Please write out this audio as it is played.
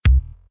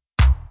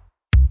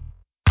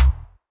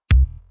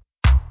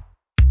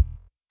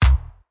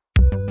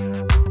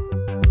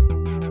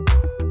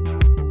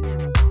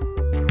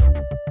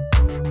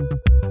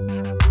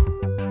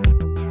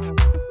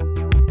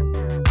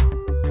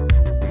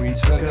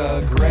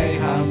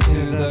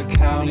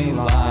county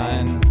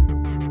line.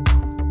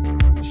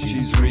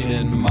 She's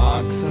reading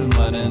Marx and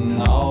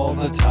Lenin all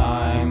the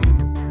time.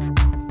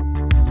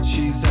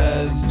 She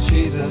says,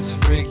 Jesus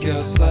freak, you're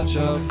such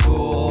a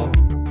fool.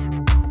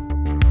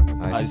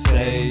 I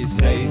say,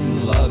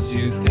 Satan loves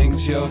you,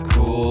 thinks you're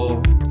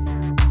cool.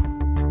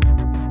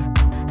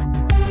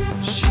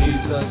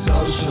 She's a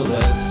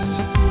socialist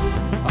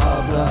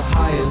of the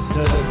highest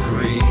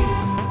degree.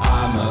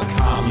 I'm a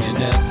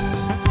communist,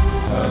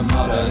 her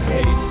mother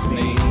hates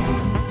me.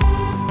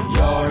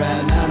 You're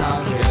an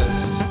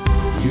anarchist,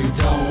 you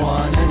don't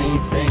want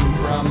anything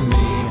from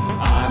me.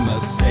 I'm a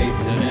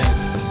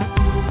Satanist,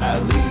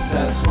 at least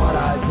that's what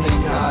I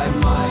think I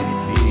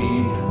might be.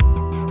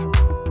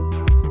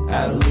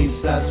 At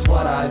least that's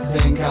what I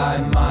think I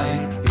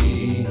might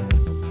be.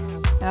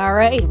 All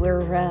right,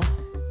 we're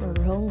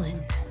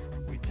rolling.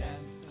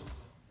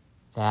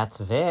 That's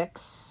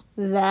Vix.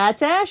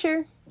 That's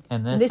Asher.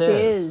 And this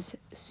is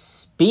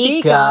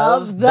Speak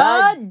of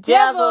the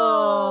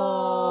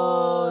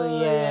Devil.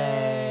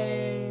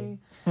 Yay.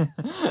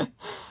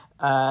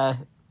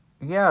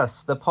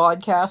 Yes, the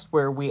podcast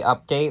where we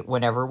update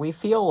whenever we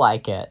feel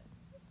like it.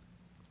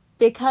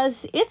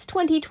 Because it's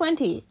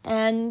 2020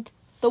 and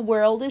the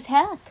world is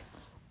heck.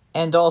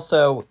 And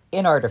also,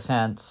 in our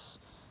defense,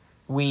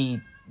 we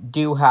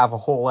do have a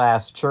whole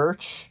ass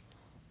church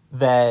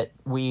that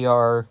we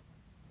are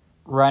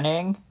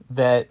running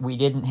that we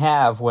didn't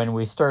have when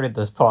we started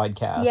this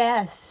podcast.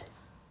 Yes.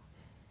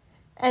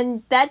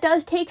 And that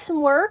does take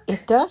some work.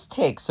 It does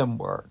take some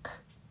work.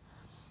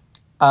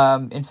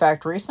 In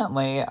fact,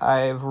 recently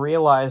I've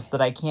realized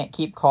that I can't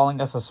keep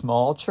calling us a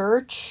small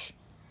church.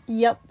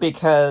 Yep.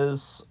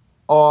 Because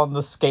on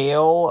the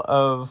scale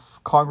of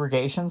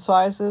congregation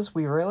sizes,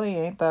 we really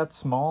ain't that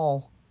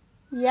small.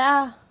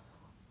 Yeah.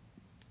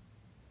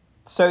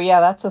 So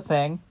yeah, that's a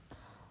thing.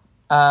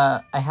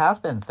 I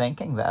have been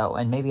thinking, though,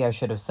 and maybe I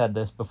should have said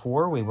this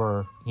before we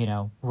were,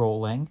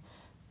 rolling,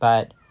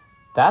 but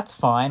that's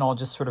fine. I'll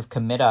just sort of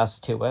commit us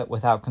to it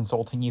without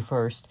consulting you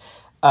first.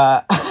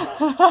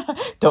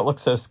 Don't look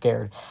so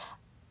scared.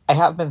 I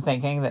have been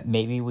thinking that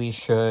maybe we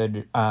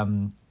should,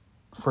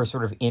 for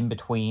sort of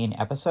in-between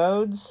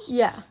episodes,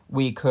 yeah,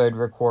 we could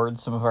record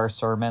some of our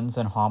sermons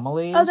and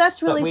homilies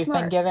that's really that we've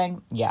smart. been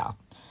giving. Yeah,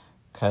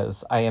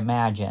 because I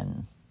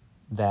imagine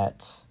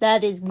that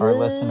is good. Our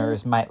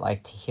listeners might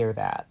like to hear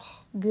that.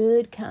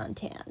 Good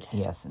content.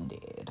 Yes,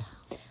 indeed.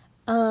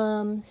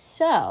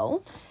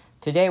 So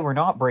today we're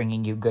not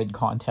bringing you good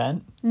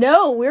content.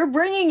 No, we're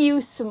bringing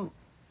you some...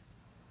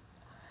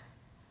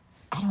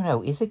 I don't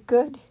know, is it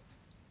good?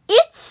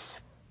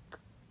 Is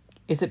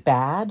it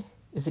bad?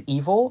 Is it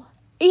evil?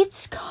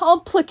 It's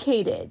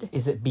complicated.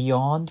 Is it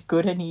beyond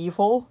good and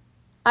evil?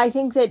 I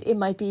think that it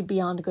might be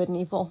beyond good and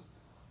evil.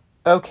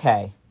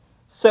 Okay.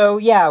 So,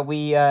 yeah,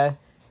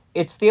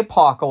 it's the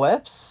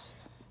apocalypse.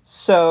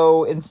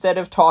 So, instead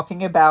of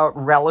talking about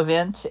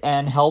relevant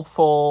and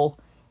helpful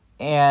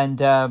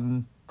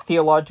and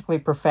theologically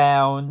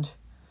profound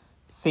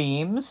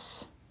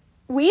themes,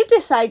 we've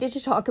decided to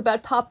talk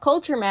about pop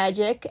culture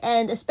magic,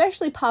 and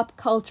especially pop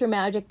culture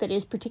magic that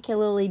is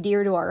particularly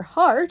dear to our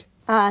heart.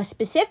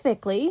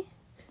 Specifically,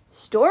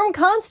 Storm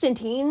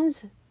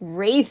Constantine's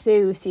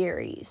Wraithu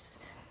series,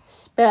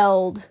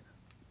 spelled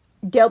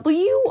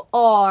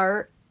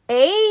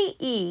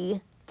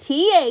WRAETHTHU.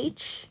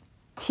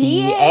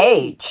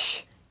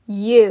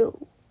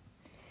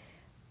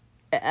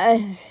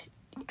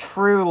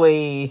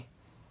 Truly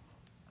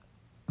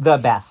the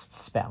best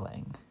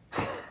spelling.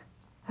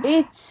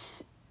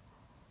 It's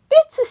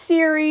a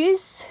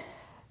series.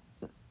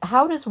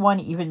 How does one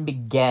even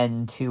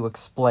begin to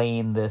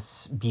explain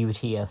this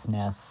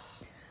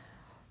beauteousness?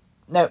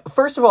 Now,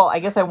 first of all, I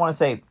guess I want to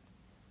say,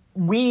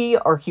 we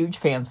are huge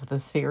fans of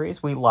this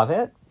series. We love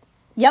it.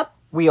 Yep.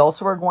 We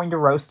also are going to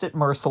roast it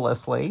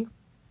mercilessly.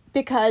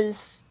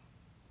 Because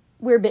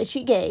we're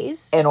bitchy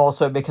gays. And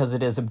also because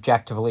it is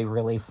objectively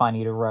really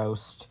funny to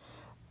roast.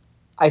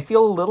 I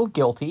feel a little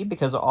guilty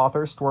because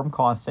author Storm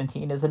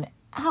Constantine is an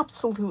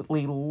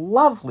absolutely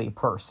lovely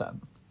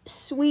person.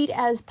 Sweet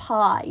as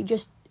pie.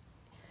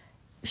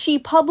 She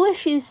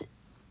publishes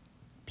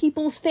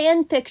people's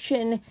fan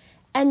fiction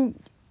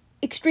and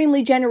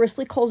extremely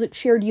generously calls it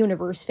shared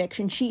universe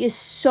fiction. She is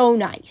so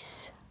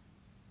nice.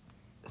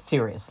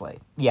 Seriously.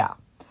 Yeah.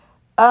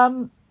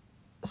 So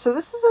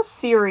this is a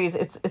series.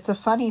 It's a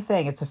funny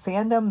thing. It's a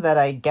fandom that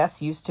I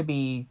guess used to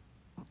be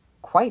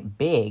quite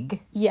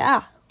big.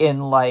 Yeah. In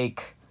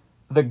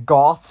the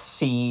goth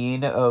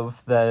scene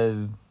of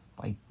the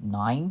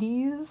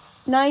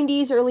 90s?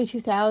 90s, early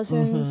 2000s.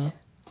 Mm-hmm.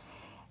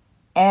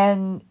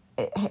 And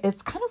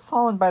it's kind of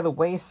fallen by the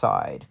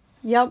wayside.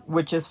 Yep.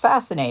 Which is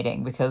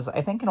fascinating because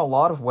I think in a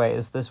lot of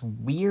ways this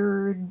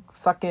weird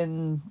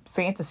fucking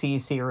fantasy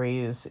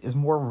series is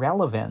more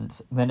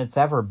relevant than it's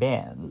ever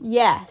been.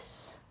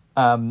 Yes.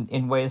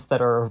 In ways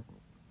that are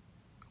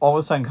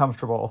almost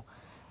uncomfortable.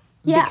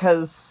 Yeah.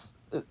 Because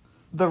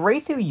the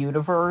Wraithu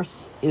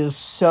universe is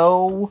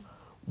so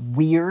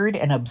weird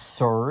and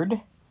absurd.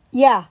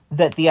 Yeah.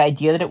 That the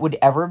idea that it would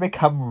ever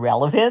become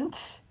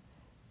relevant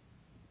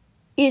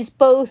is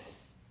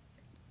both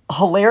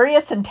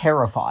hilarious and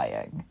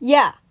terrifying.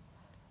 Yeah.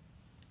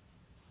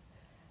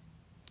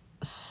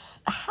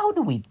 How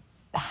do we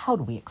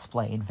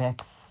explain,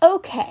 Vix?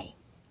 Okay.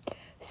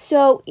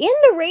 So, in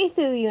the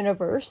Wraithu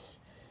universe,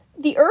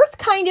 the Earth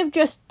kind of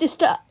just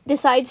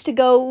decides to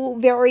go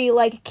very,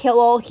 like, kill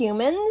all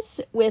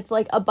humans with,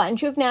 like, a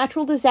bunch of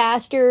natural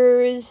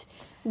disasters,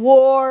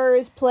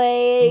 wars,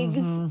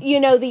 plagues, you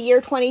know, the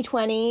year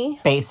 2020.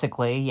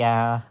 Basically,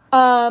 yeah.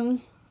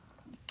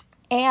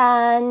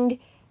 And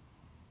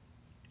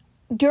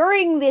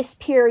during this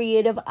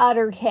period of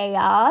utter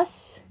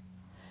chaos,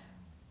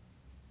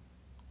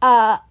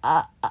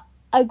 a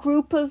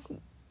group of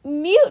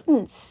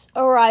mutants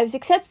arrives,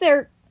 except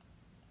they're...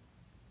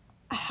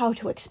 How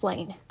to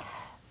explain?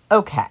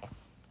 Okay.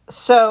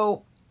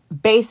 So,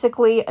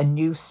 basically, a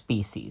new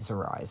species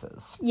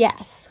arises.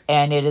 Yes.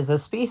 And it is a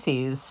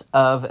species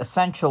of,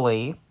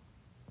 essentially,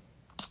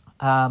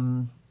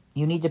 you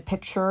need to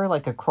picture,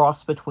 like, a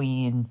cross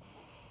between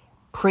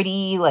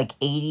pretty, like,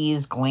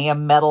 80s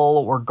glam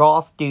metal or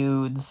goth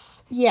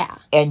dudes. Yeah.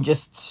 And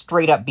just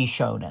straight up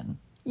Bishonen.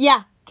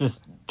 Yeah.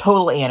 Just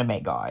total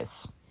anime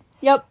guys.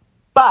 Yep.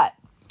 But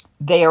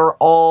they are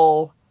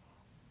all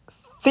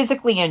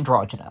physically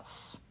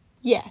androgynous.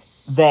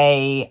 Yes.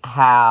 They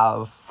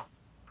have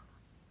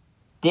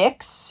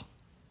dicks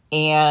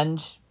and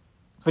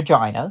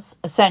vaginas,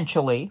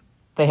 essentially.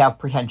 They have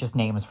pretentious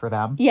names for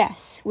them.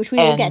 Yes, which we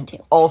will get to.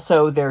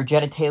 Also, their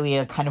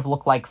genitalia kind of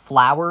look like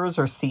flowers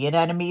or sea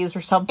anemones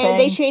or something. And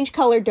they change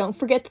color. Don't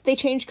forget that they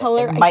change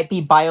color. It might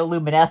be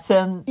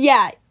bioluminescent.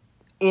 Yeah.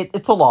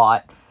 It's a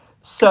lot.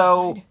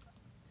 So, God.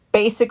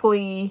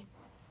 basically,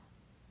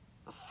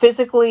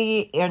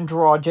 physically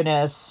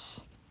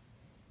androgynous,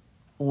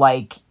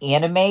 like,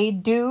 anime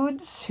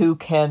dudes who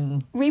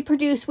can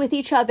reproduce with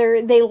each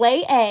other. They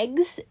lay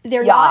eggs.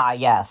 They're not...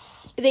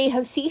 yes. They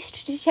have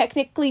ceased to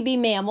technically be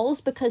mammals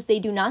because they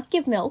do not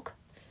give milk.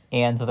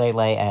 And they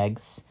lay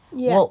eggs.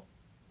 Yeah. Well,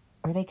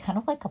 are they kind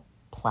of like a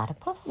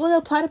platypus? Well,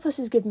 no,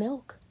 platypuses give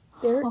milk.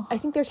 I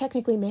think they're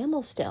technically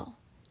mammals still.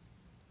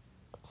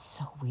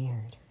 So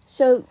weird.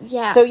 So,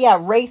 yeah. So, yeah,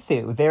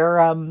 Wraithu.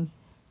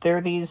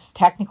 They're these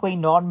technically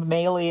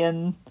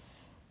non-mammalian...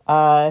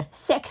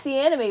 sexy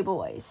anime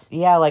boys.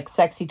 Yeah, like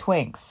sexy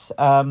twinks.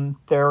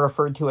 They're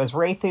referred to as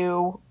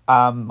Wraithu,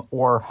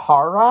 or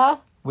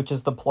Hara, which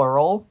is the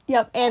plural.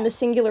 Yep, and the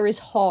singular is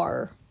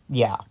har.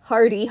 Yeah.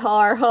 Hardy,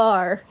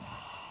 har.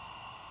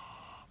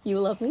 You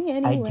love me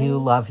anyway. I do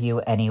love you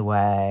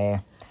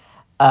anyway.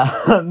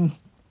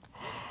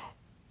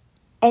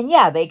 And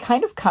yeah, they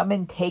kind of come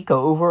and take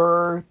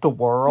over the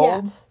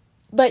world. Yeah.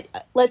 But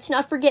let's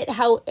not forget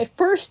how at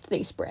first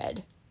they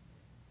spread.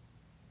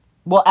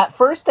 Well, at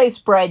first they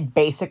spread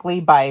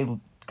basically by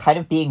kind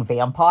of being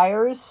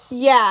vampires.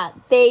 Yeah,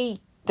 they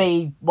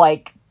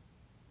like,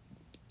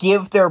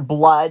 give their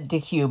blood to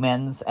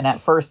humans, and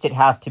at first it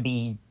has to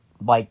be,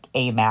 like,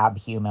 AMAB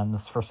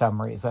humans for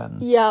some reason.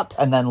 Yep.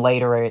 And then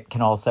later it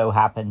can also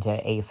happen to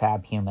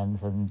AFAB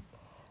humans, and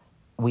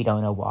we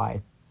don't know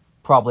why.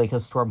 Probably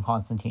because Storm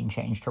Constantine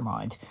changed her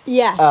mind.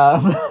 Yes.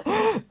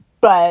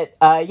 But,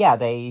 yeah,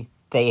 they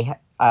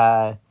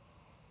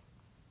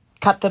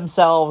cut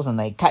themselves, and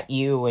they cut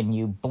you, and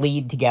you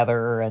bleed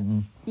together,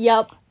 and...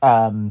 Yep.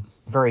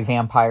 Very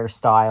vampire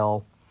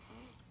style.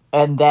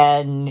 And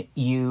then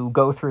you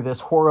go through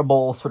this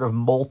horrible sort of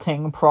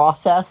molting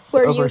process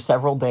over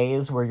several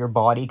days where your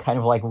body kind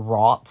of, like,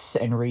 rots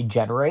and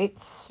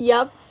regenerates.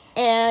 Yep.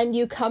 And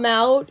you come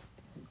out...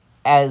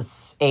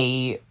 as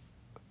a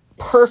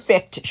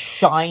perfect,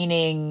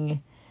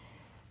 shining,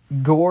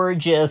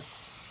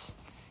 gorgeous...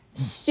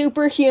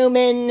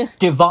 superhuman...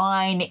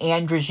 divine,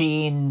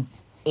 androgyne,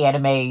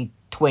 anime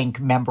twink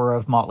member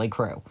of Motley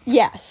Crue.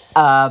 Yes.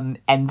 And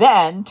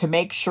then, to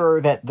make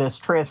sure that this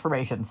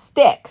transformation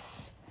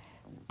sticks,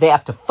 they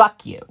have to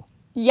fuck you.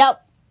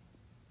 Yep.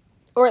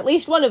 Or at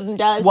least one of them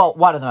does. Well,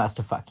 one of them has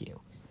to fuck you.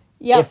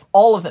 Yep. If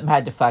all of them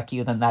had to fuck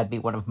you, then that'd be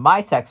one of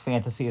my sex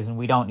fantasies, and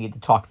we don't need to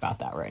talk about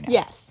that right now.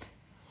 Yes.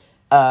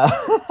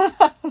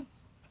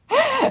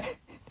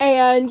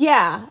 And,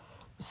 yeah.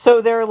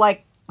 So they're,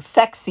 like,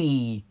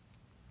 sexy,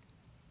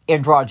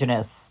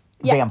 androgynous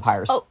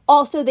vampires. Oh,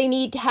 also, they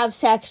need to have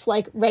sex,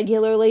 like,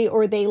 regularly,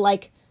 or they,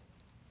 like,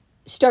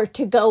 start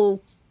to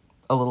go...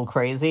 a little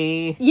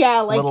crazy.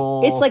 Yeah, like,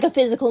 it's like a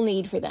physical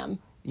need for them.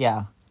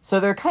 Yeah. So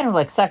they're kind of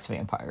like sex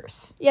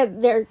vampires. Yeah,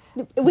 they're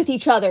with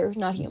each other,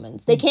 not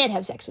humans. They can't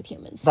have sex with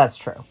humans. That's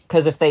true.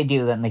 Because if they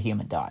do, then the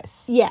human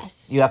dies.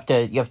 Yes. You have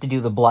to do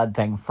the blood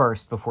thing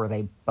first before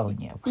they bone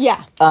you.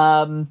 Yeah.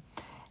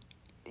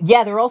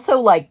 Yeah, they're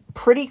also, like,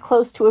 pretty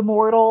close to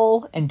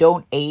immortal and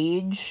don't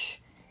age.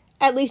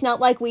 At least not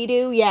like we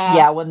do, yeah.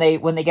 Yeah, when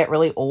they get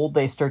really old,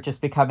 they start just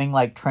becoming,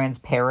 like,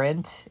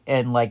 transparent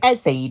and, like,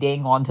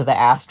 fading onto the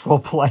astral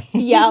plane.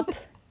 Yep.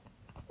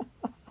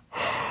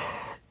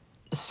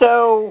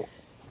 So,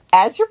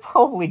 as you're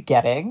probably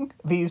getting,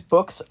 these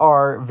books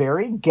are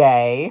very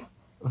gay,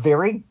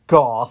 very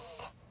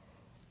goth,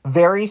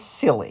 very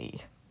silly.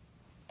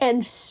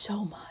 And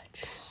so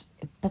much.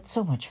 But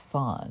so much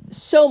fun.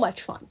 So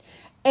much fun.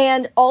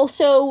 And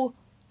also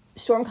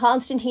Storm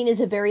Constantine is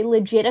a very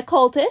legit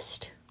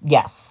occultist.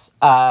 Yes.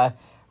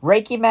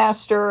 Reiki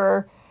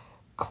Master,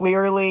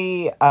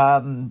 clearly,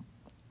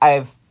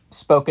 I've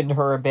spoken to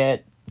her a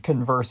bit,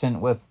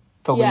 conversant with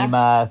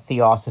Thelema,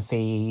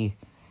 Theosophy.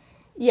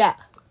 Yeah.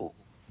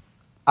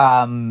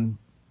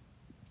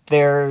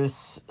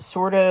 There's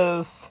sort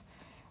of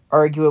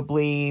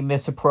arguably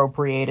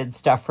misappropriated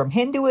stuff from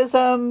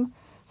Hinduism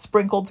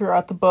sprinkled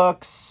throughout the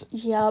books.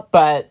 Yep.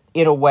 But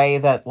in a way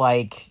that,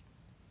 like,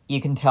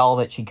 you can tell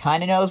that she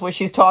kind of knows what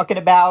she's talking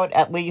about,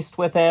 at least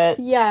with it.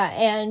 Yeah,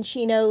 and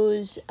she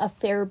knows a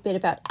fair bit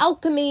about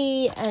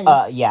alchemy and...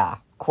 yeah,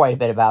 quite a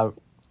bit about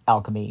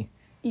alchemy.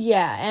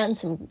 Yeah,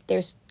 and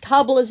there's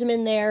Kabbalism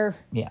in there.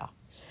 Yeah.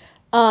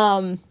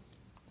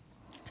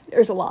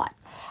 There's a lot.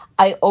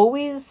 I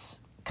always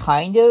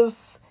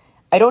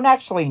I don't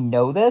actually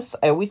know this.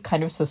 I always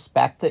kind of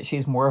suspect that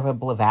she's more of a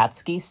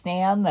Blavatsky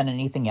stan than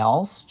anything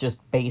else, just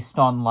based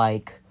on,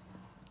 like,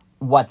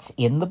 what's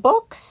in the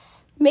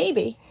books.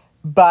 Maybe.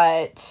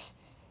 But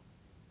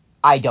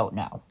I don't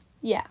know.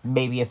 Yeah.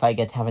 Maybe if I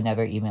get to have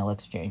another email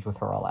exchange with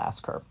her, I'll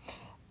ask her.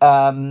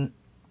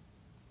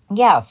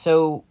 Yeah,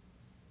 so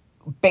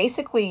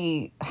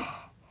basically,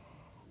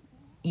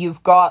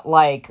 you've got,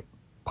 like,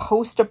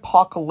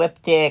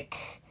 post-apocalyptic,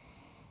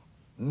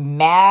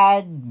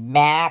 Mad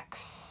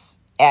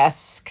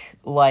Max-esque,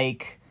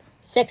 like...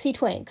 Sexy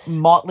twinks.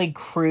 Motley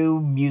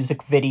Crue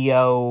music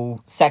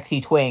video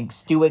sexy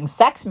twinks doing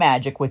sex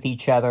magic with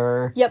each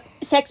other. Yep,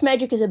 sex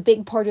magic is a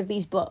big part of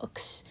these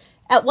books.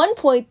 At one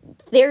point,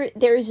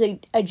 there's a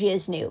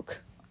jizz nuke.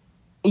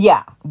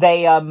 Yeah,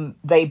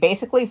 they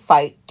basically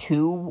fight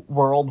 2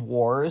 world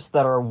wars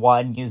that are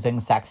won using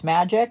sex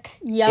magic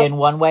in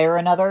one way or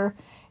another.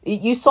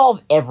 You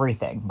solve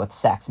everything with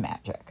sex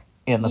magic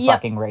in the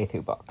fucking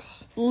Wraithu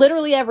books.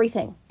 Literally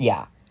everything.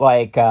 Yeah,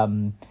 like,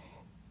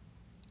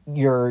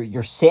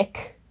 you're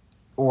sick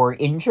or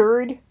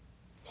injured,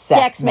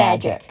 sex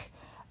magic.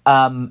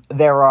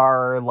 There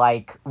are,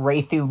 like,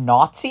 Wraithu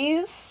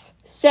Nazis.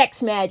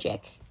 Sex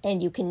magic.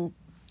 And you can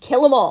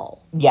kill them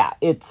all. Yeah,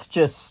 it's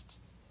just...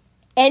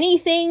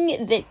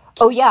 anything that...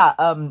 oh, yeah,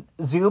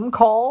 Zoom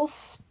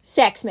calls.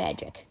 Sex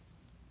magic.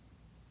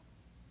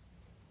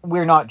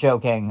 We're not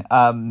joking.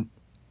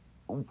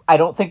 I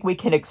don't think we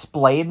can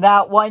explain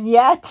that one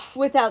yet.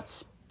 Without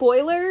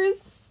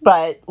spoilers?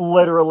 But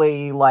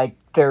literally, like,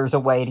 there's a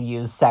way to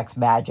use sex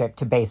magic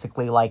to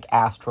basically, like,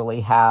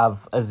 astrally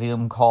have a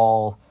Zoom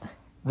call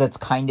that's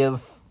kind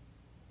of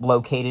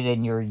located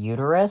in your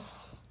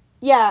uterus.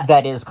 Yeah.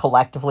 That is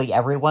collectively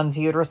everyone's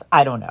uterus.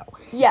 I don't know.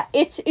 Yeah,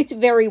 it's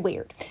very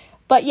weird.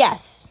 But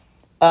yes.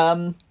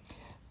 So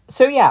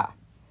yeah,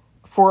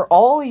 for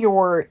all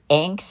your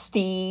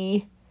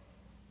angsty,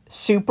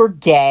 super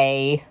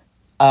gay,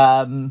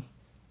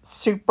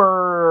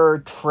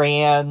 super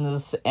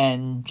trans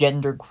and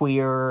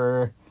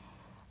genderqueer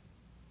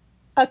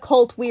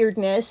occult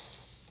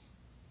weirdness,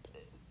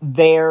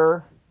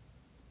 there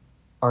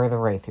are the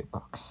Wraithu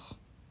books.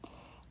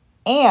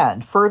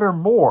 And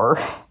furthermore,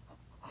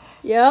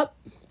 yep,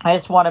 I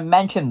just want to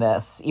mention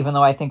this, even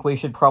though I think we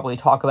should probably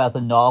talk about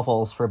the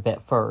novels for a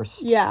bit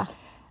first. Yeah.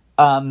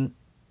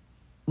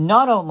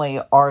 Not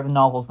only are the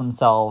novels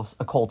themselves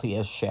occulty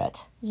as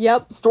shit.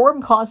 Yep.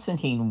 Storm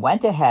Constantine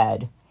went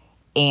ahead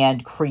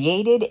and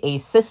created a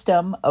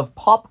system of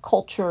pop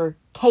culture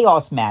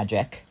chaos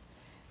magic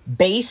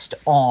based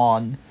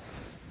on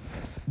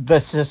the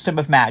system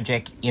of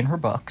magic in her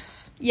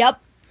books.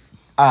 Yep.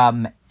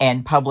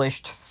 And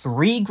published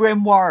 3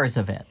 grimoires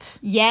of it.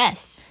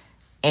 Yes.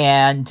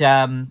 And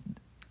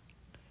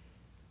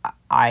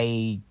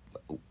I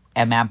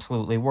am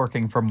absolutely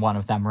working from one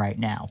of them right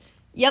now.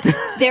 Yep.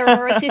 There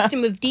are a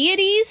system of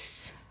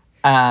deities.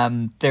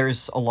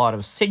 There's a lot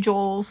of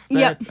sigils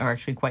that are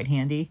actually quite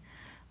handy.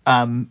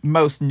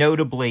 Most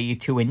notably,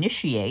 to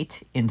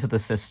initiate into the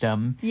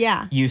system,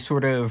 you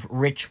sort of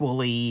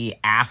ritually,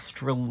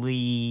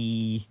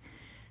 astrally,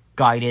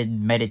 guided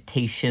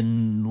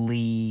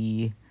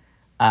meditationally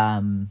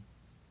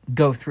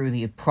go through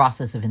the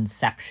process of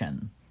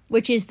inception.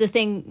 Which is the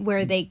thing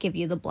where they give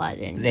you the blood.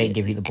 And they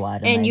give you the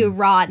blood. And you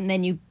rot, and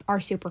then you are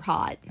super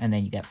hot. And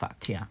then you get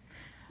fucked, yeah.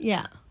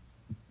 Yeah.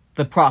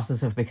 The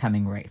process of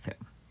becoming Wraithu.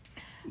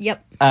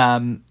 Yep.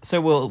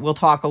 So we'll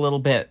talk a little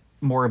bit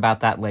more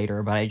about that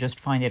later, but I just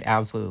find it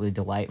absolutely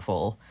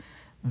delightful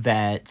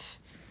that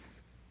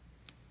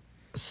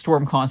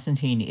Storm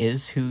Constantine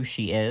is who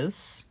she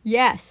is.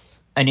 Yes.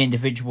 An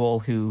individual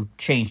who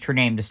changed her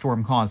name to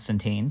Storm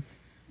Constantine.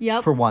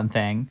 Yep. For one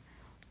thing.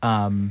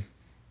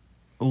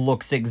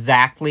 Looks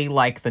exactly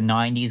like the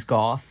 90s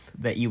goth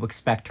that you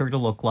expect her to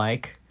look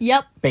like.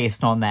 Yep.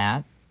 Based on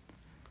that.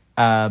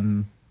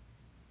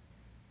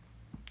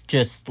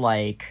 Just,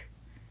 like,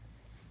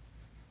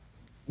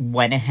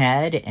 went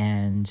ahead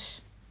and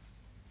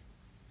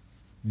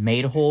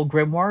made a whole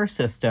grimoire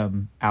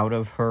system out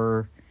of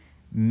her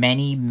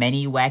many,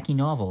 many wacky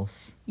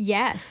novels.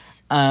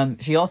 Yes.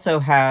 She also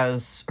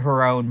has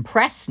her own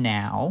press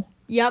now.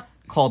 Yep.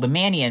 Called the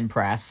Manian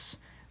Press,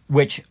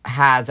 which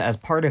has, as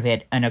part of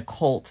it, an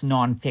occult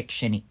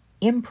nonfiction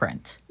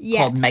imprint Yes.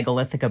 called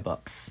Megalithica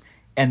Books,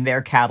 and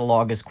their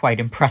catalog is quite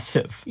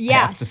impressive, I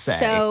have to say.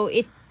 So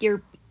if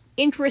you're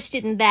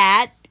interested in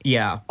that,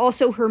 Yeah.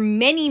 also her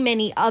many,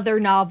 many other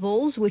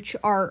novels, which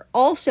are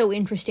also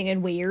interesting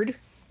and weird.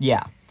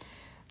 Yeah.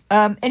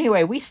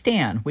 Anyway, we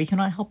stan. We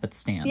cannot help but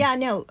stan. Yeah,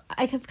 no,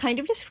 I have kind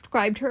of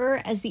described her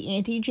as the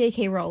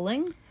anti-J.K.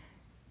 Rowling.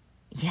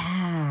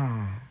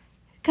 Yeah.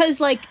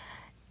 Because, like,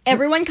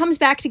 everyone comes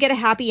back to get a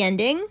happy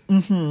ending.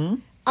 Mm-hmm.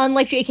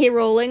 Unlike J.K.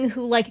 Rowling,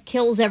 who, like,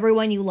 kills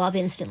everyone you love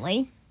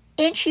instantly.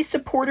 And she's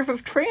supportive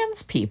of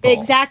trans people.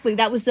 Exactly.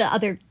 That was the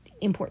other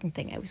important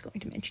thing I was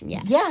going to mention,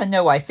 yes. Yeah,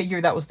 no, I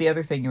figured that was the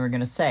other thing you were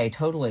going to say.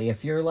 Totally.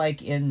 If you're,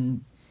 like,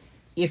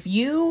 if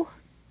you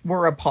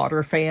were a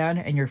Potter fan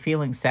and you're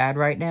feeling sad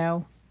right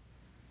now,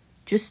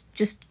 just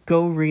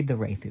go read the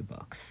Raythu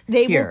books.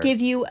 They will give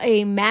you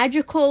a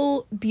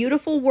magical,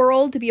 beautiful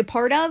world to be a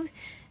part of.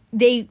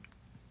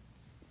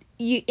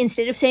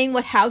 Instead of saying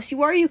what house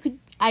you are, you could,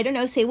 I don't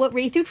know, say what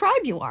Raythu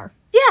tribe you are.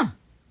 Yeah,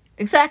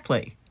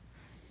 exactly.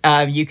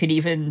 You could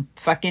even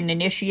fucking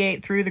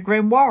initiate through the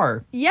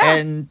grimoire. Yeah.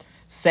 And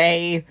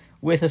say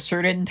with a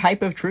certain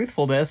type of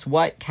truthfulness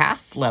what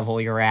caste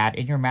level you're at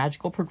in your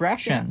magical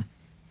progression. Yeah.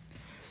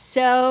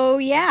 So,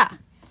 yeah.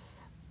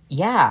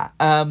 Yeah.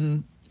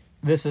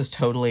 This is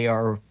totally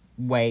our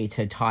way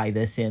to tie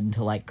this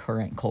into, like,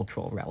 current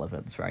cultural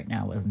relevance right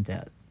now, isn't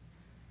it?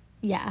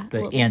 Yeah.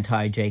 The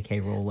anti-J.K.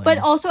 Rowling. But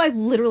also, I've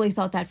literally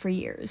thought that for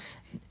years.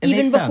 It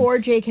Even makes before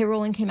sense. J.K.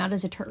 Rowling came out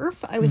as a TERF,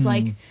 I was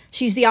like,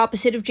 she's the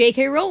opposite of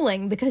J.K.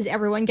 Rowling because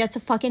everyone gets a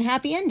fucking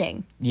happy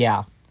ending.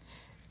 Yeah.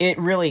 It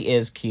really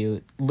is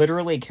cute.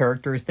 Literally,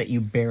 characters that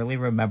you barely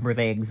remember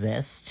they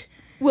exist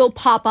will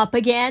pop up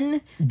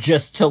again.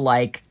 Just to,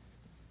 like,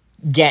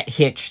 get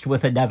hitched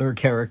with another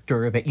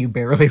character that you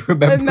barely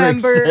remember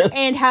exists.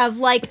 And have,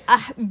 like,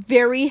 a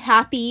very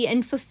happy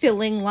and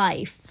fulfilling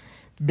life.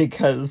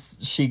 Because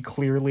she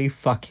clearly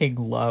fucking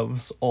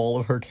loves all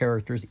of her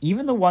characters,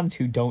 even the ones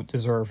who don't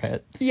deserve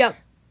it. Yep.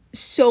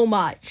 So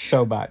much.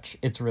 So much.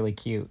 It's really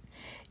cute.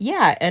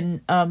 Yeah,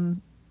 and,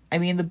 I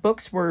mean, the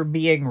books were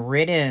being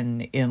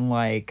written in,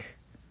 like,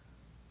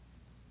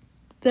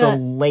 the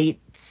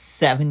late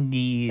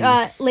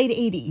 70s. Late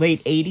 80s. Late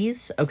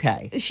 80s?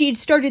 Okay. She'd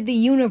started the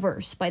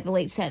universe by the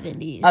late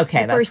 70s.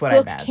 Okay, that's what I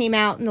meant. The first book came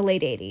out in the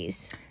late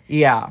 80s.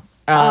 Yeah.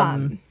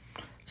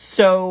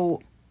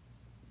 So,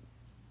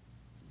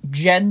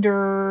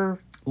 gender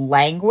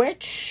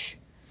language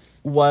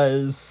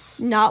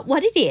was... not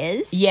what it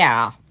is.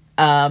 Yeah.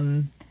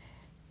 And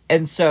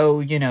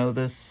so, you know,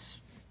 this...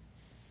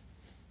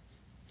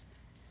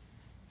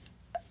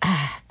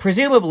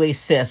 presumably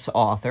cis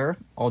author,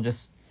 I'll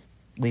just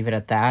leave it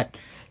at that.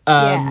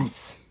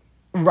 Yes.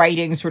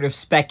 Writing sort of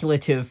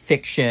speculative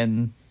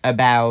fiction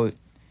about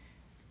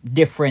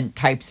different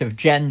types of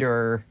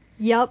gender.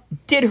 Yep.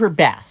 Did her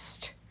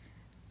best.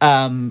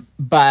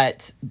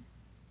 But,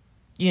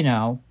 you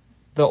know,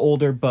 the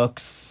older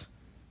books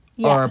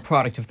are a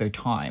product of their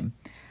time.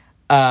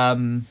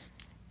 And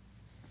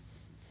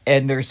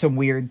there's some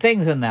weird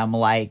things in them,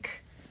 like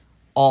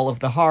all of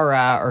the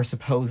Hara are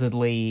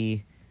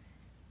supposedly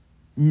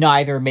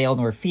neither male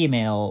nor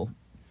female.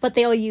 But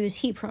they all use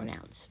he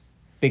pronouns.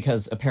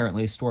 Because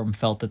apparently Storm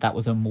felt that that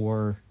was a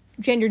more...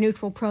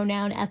 gender-neutral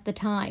pronoun at the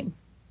time.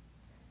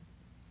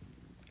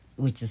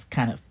 Which is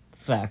kind of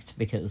fucked,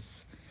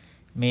 because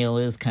male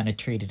is kind of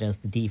treated as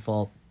the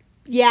default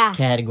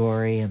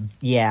category. And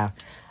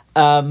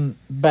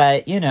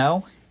but, you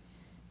know,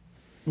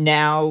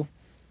 now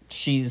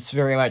she's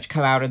very much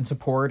come out in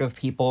support of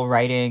people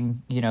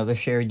writing, you know, the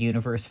shared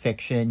universe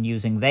fiction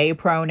using they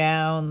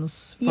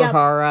pronouns for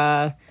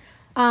Hara.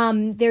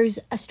 There's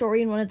a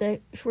story in one of the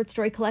short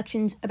story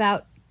collections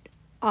about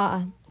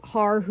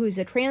Har, who's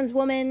a trans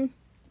woman.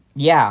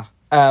 Yeah.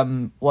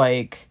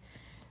 Like,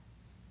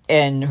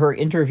 in her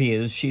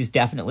interviews, she's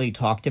definitely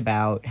talked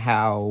about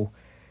how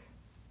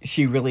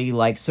she really,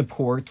 like,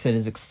 supports and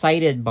is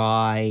excited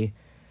by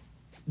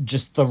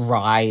just the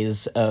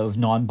rise of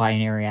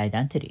non-binary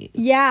identities.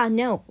 Yeah,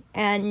 no.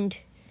 And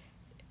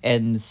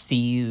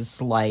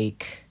sees,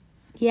 like...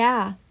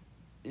 yeah.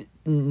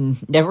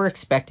 Never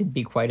expected to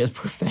be quite as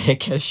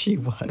prophetic as she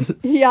was.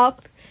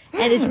 Yep.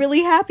 And is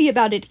really happy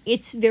about it.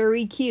 It's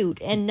very cute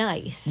and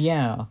nice.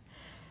 Yeah.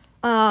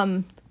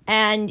 And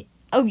and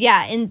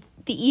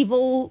the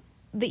evil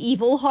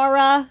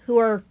Hara, who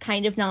are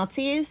kind of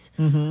Nazis,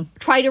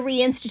 try to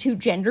reinstitute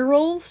gender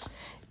roles.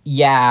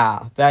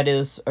 Yeah, that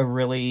is a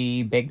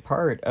really big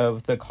part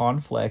of the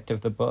conflict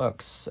of the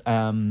books,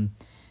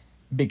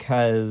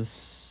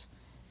 because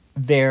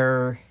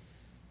they're...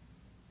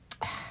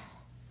 I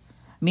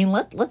mean,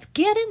 let's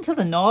get into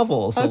the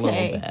novels a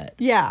little bit.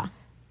 Yeah.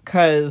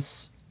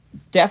 Because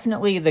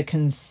definitely the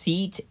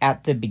conceit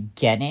at the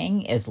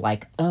beginning is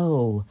like,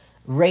 oh,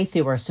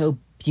 Raythu are so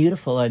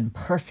beautiful and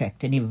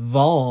perfect and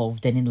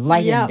evolved and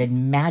enlightened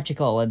and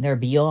magical, and they're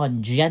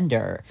beyond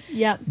gender.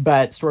 Yep.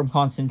 But Storm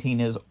Constantine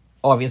is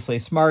obviously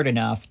smart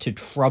enough to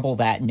trouble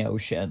that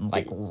notion,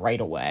 like, right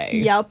away.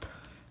 Yep.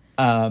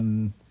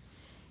 And,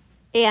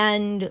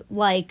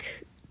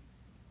 like,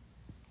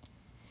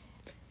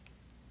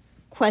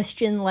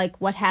 question,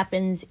 like, what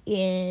happens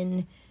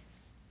in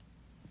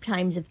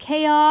times of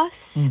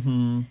chaos,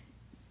 Mm-hmm.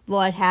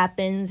 what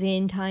happens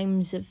in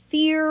times of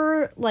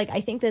fear. Like, I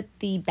think that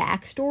the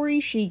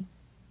backstory she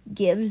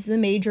gives the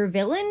major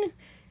villain.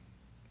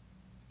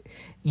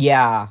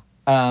 Yeah.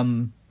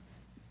 The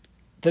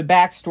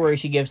backstory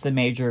she gives the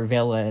major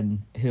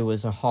villain, who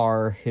is a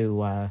Har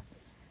who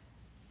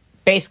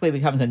basically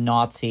becomes a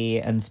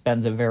Nazi and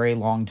spends a very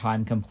long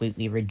time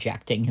completely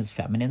rejecting his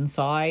feminine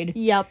side.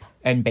 Yep.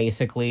 And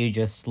basically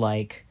just,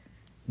 like,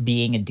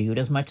 being a dude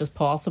as much as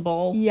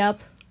possible. Yep.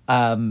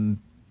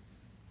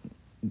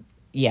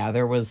 Yeah,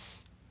 there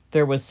was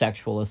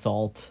sexual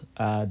assault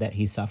that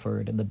he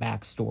suffered in the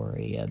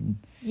backstory, and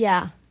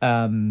Yeah.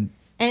 and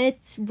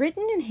it's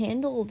written and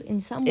handled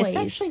in some ways. It's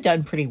actually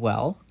done pretty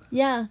well.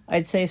 Yeah.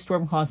 I'd say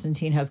Storm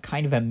Constantine has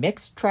kind of a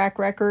mixed track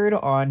record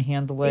on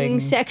handling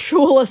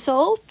sexual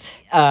assault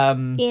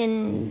Um,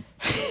 in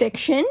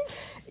fiction.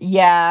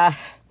 Yeah.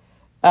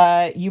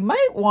 You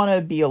might want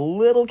to be a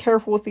little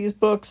careful with these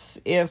books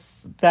if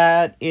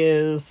that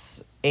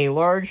is a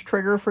large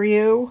trigger for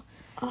you.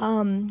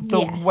 The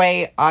Yes.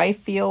 way I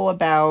feel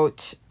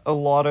about a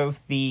lot of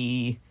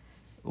the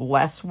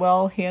less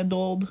well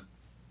handled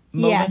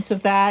moments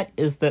of that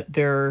is that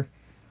they're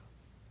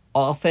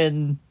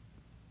often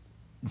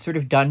sort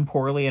of done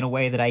poorly in a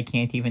way that I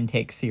can't even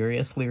take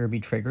seriously or be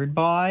triggered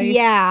by.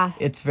 Yeah.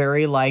 It's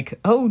very like,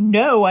 oh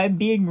no, I'm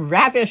being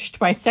ravished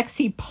by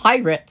sexy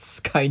pirates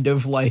kind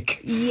of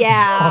like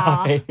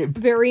vibe.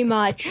 Very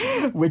much.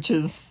 Which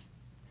is,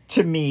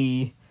 to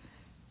me,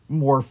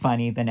 more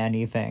funny than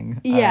anything.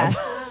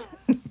 Yes.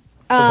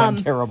 I'm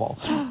terrible.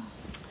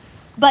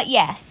 But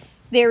yes,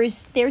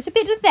 there's a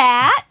bit of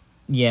that.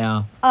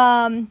 Yeah.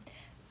 I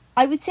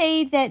would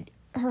say that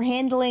her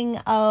handling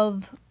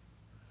of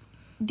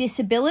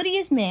disability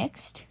is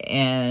mixed.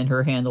 And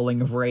her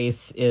handling of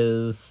race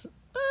is...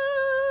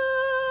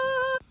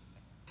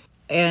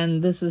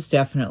 And this is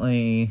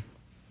definitely...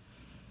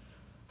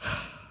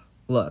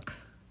 Look.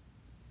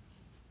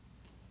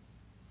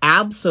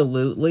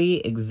 Absolutely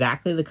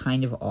exactly the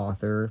kind of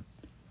author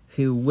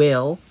who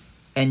will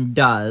and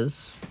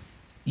does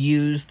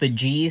use the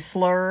G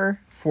slur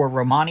for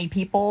Romani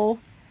people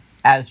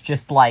as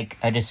just like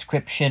a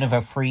description of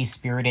a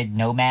free-spirited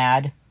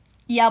nomad.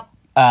 Yep.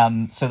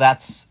 So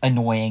that's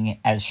annoying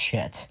as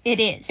shit. It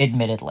is.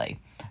 Admittedly.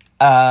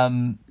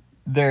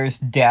 There's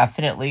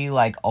definitely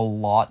like a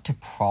lot to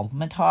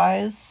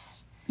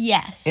problematize.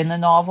 Yes. In the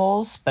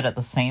novels, but at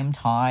the same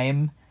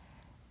time,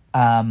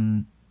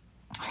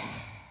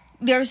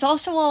 there's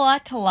also a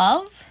lot to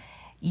love.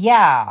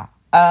 Yeah.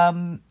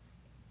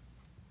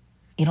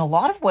 In a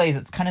lot of ways,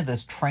 it's kind of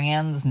this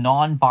trans,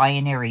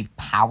 non-binary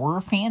power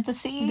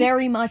fantasy.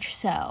 Very much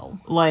so.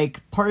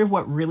 Like, part of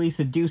what really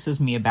seduces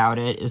me about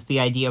it is the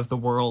idea of the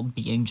world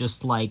being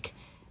just, like,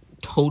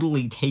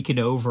 totally taken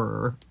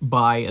over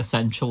by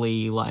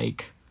essentially,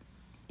 like...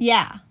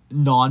 Yeah.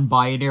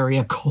 Non-binary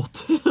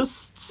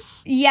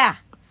occultists. Yeah.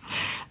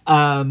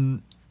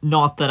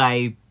 Not that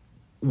I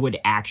would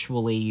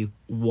actually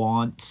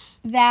want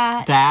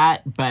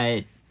that,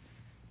 but...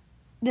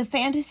 The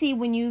fantasy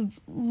when you've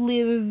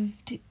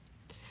lived,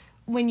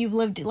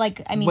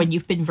 like, I mean... When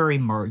you've been very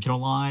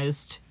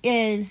marginalized.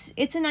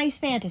 It's a nice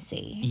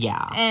fantasy.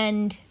 Yeah.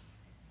 And...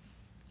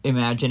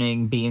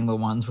 Imagining being the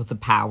ones with the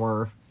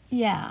power.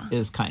 Yeah.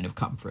 Is kind of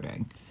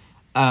comforting.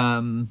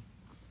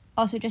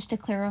 Also, just to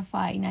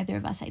clarify, neither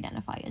of us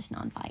identify as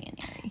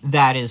non-binary.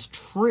 That is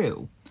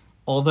true.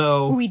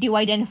 Although... We do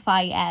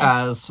identify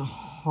as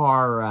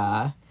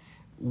Hara,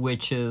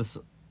 which is...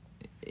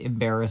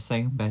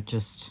 embarrassing, but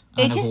just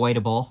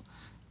unavoidable.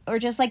 Or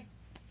just like,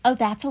 oh,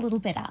 that's a little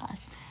bit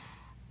us.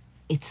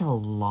 It's a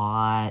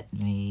lot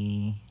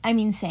me. I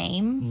mean,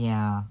 same.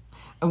 Yeah.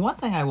 And one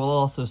thing I will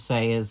also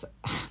say is,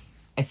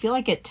 I feel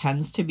like it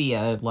tends to be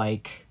a,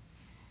 like...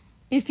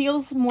 It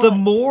feels more... The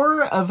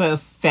more of a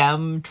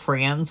femme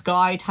trans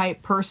guy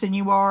type person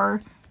you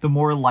are, the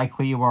more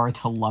likely you are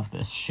to love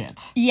this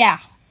shit. Yeah.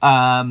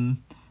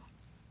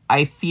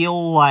 I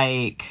feel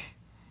like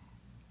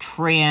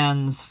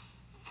trans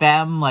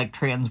femme, like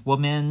trans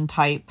woman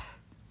type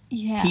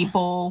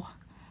people,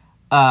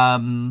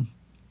 often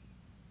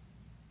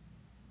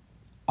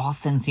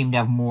seem to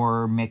have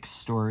more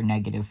mixed or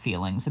negative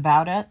feelings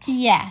about it.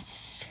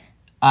 Yes.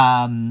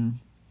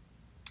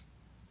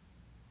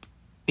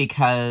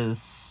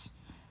 Because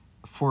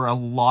for a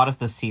lot of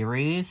the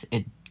series,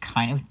 it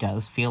kind of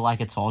does feel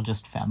like it's all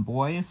just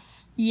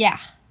femboys. Yeah.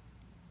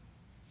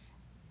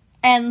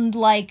 And,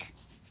 like,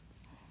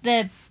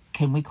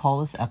 Can we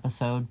call this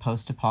episode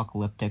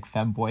Post-Apocalyptic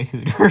Femboy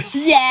Hooters?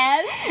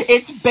 Yes!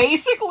 It's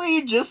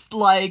basically just,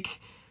 like,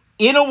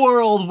 in a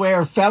world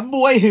where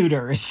Femboy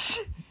Hooters...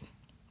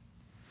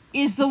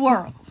 is the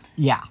world.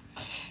 Yeah.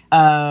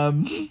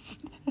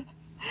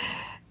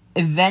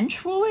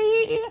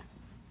 Eventually...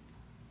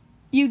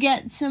 You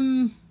get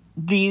some...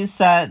 this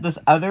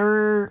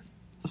other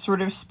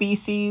sort of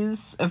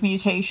species of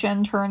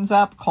mutation turns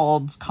up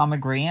called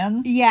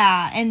Kamagrian.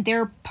 Yeah, and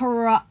they're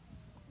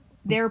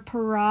They're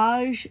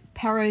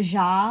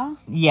Paraja.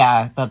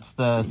 Yeah, that's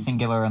the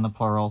singular and the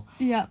plural.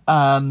 Yep.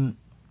 Um,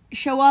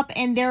 Show up,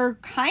 and they're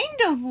kind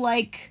of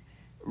like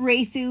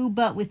Raythu,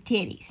 but with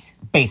titties.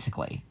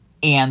 basically.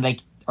 And they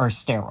are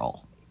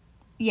sterile.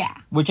 Yeah.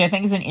 Which I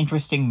think is an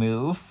interesting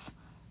move.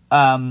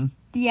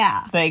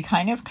 Yeah. They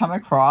kind of come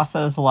across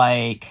as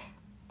like...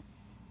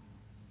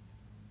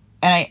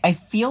 And I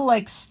feel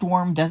like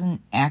Storm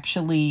doesn't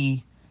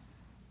actually...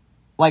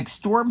 Like,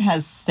 Storm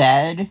has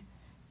said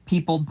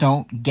people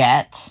don't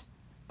get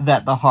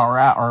that the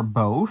Hara are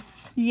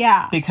both.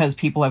 Yeah. Because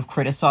people have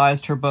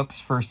criticized her books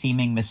for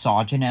seeming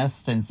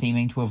misogynist and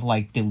seeming to have,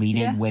 like,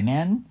 deleted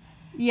women.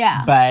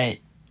 Yeah. But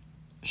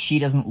she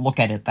doesn't look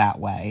at it that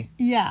way.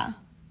 Yeah.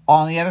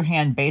 On the other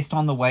hand, based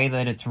on the way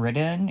that it's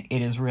written,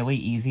 it is really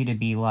easy to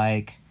be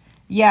like,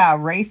 yeah,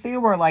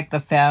 Raythu are like the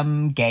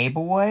femme gay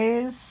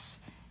boys,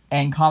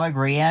 and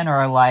Kamagrian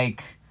are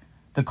like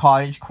the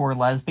cottagecore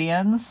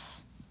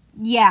lesbians.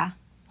 Yeah.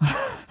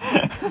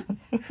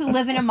 Who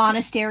live in a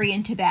monastery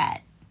in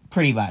Tibet.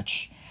 Pretty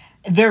much.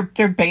 They're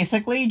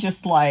basically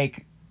just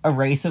like a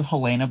race of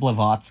Helena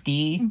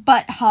Blavatsky.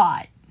 But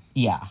hot.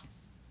 Yeah.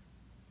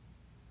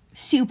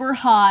 Super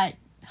hot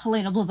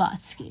Helena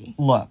Blavatsky.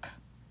 Look.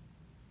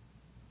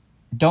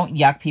 Don't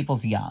yuck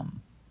people's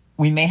yum.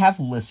 We may have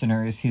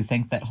listeners who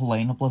think that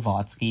Helena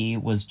Blavatsky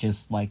was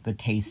just like the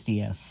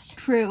tastiest.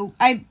 True.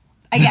 I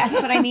guess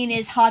what I mean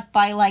is hot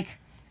by like...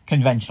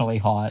 Conventionally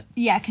hot.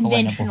 Yeah,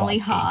 conventionally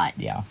hot.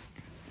 Yeah.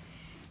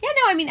 Yeah,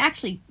 no, I mean,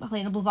 actually,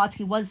 Helena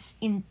Blavatsky was,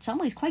 in some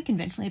ways, quite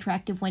conventionally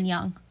attractive when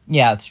young.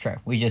 Yeah, that's true.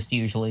 We just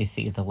usually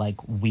see the, like,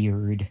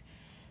 weird,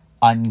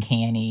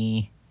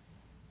 uncanny,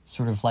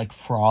 sort of, like,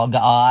 frog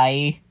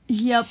eye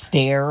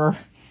stare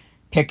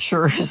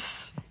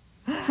pictures.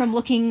 From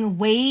looking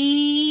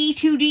way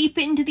too deep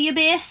into the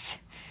abyss.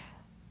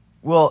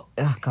 Well,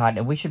 oh God,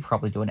 we should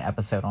probably do an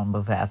episode on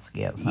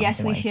Blavatsky at some point.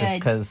 Yes, we should. Just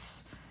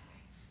because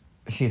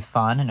she's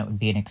fun, and it would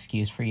be an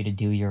excuse for you to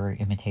do your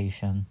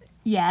imitation.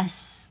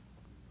 Yes.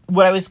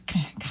 What I was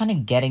kind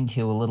of getting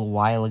to a little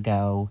while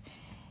ago,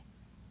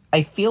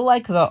 I feel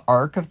like the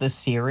arc of the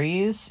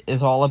series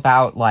is all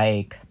about,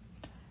 like,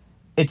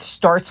 it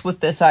starts with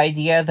this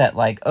idea that,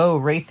 like, oh,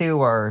 Raythu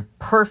are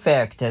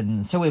perfect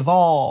and so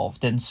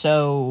evolved and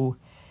so,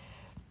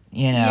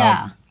 you know.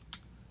 Yeah.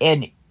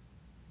 And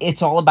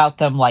it's all about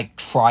them, like,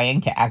 trying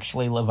to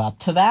actually live up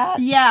to that.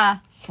 Yeah.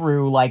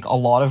 Through, like, a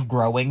lot of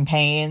growing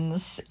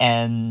pains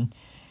and,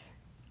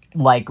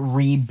 like,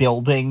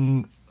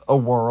 rebuilding a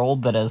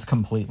world that has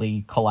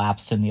completely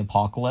collapsed in the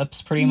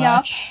apocalypse, pretty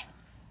much.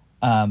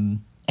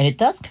 And it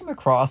does come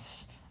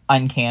across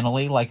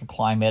uncannily like a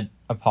climate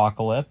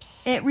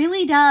apocalypse. It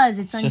really does.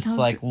 It's just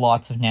like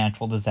lots of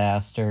natural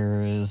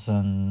disasters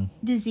and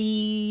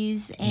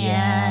disease,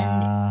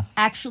 and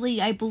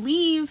actually, I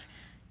believe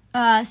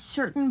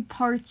certain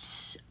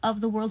parts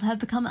of the world have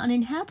become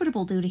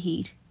uninhabitable due to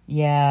heat.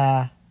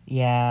 Yeah.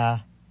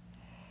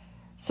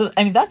 So,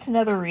 I mean, that's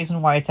another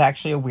reason why it's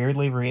actually a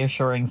weirdly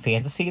reassuring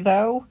fantasy,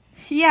 though.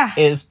 Yeah.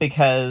 Is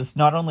because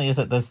not only is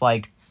it this,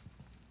 like,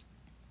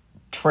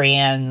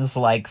 trans,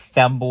 like,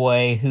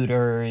 femboy,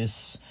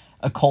 Hooters,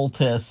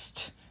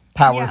 occultist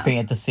power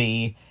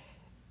fantasy,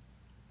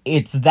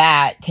 it's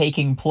that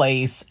taking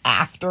place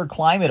after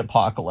climate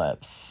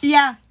apocalypse.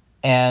 Yeah.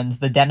 And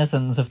the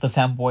denizens of the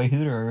femboy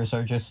Hooters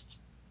are just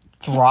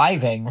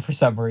thriving for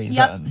some reason.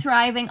 Yep,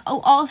 thriving.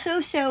 Oh, also,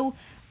 so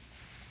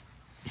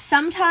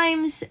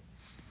sometimes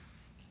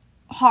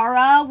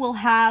Hara will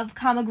have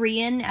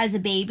Kamagrian as a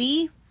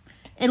baby.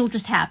 It'll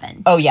just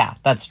happen. Oh, yeah,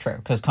 that's true,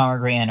 because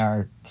Kamagrian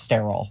are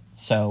sterile,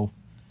 so...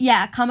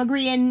 Yeah,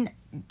 Kamagrian,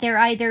 they're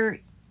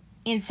either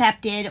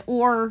incepted,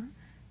 or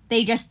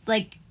they just,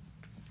 like,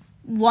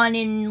 1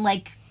 in,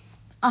 like,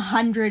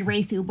 100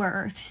 Raythu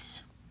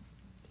births.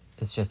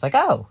 It's just like,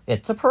 oh,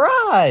 it's a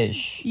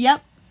Paraj!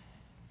 Yep.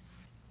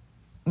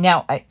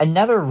 Now,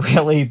 another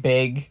really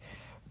big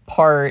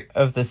part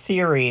of the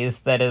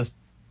series that is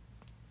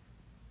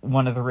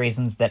one of the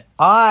reasons that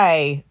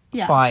I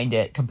find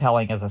it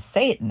compelling as a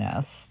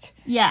Satanist.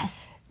 Yes.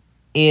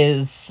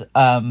 Is,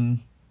 God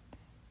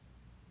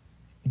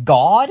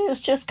is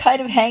just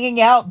kind of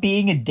hanging out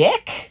being a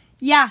dick.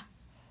 Yeah.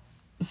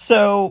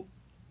 So,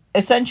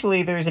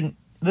 essentially,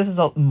 this is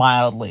a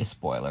mildly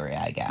spoilery,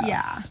 I guess.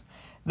 Yeah.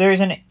 There's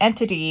an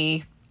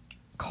entity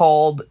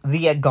called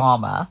the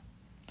Agama.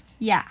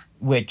 Yeah.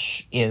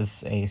 Which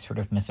is a sort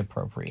of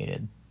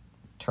misappropriated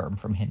term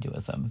from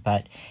Hinduism.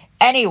 But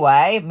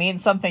anyway, it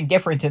means something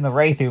different in the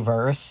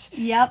Raythuverse.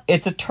 Yep.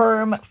 It's a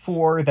term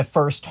for the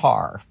first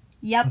Har.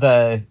 Yep.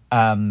 The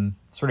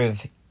sort of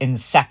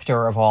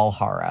inceptor of all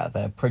Hara,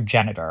 the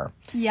progenitor.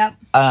 Yep.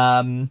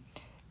 And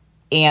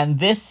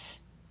this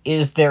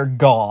is their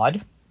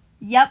god.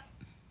 Yep.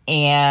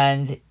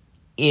 And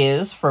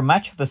is, for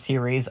much of the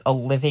series, a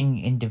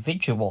living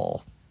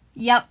individual.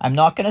 Yep. I'm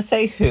not going to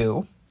say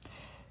who,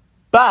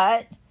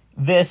 but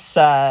this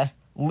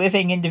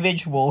living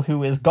individual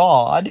who is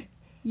God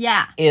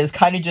is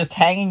kind of just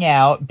hanging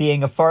out,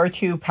 being a far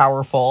too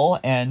powerful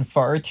and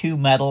far too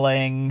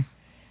meddling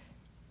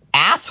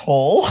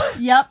asshole.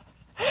 Yep.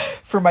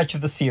 for much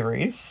of the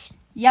series.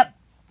 Yep.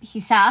 He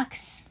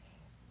sucks.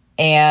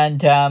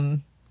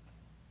 And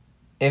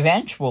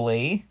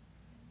eventually,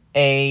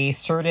 a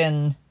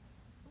certain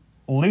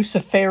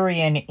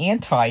Luciferian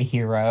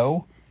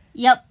anti-hero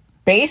Yep.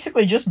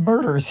 basically just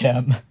murders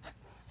him.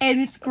 And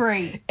it's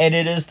great. And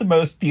it is the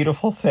most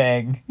beautiful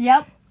thing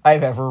Yep.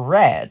 I've ever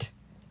read.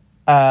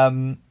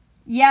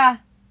 Yeah.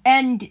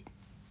 And,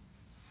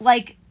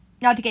 like,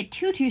 not to get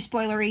too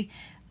spoilery,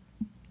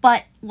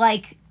 but,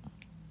 like,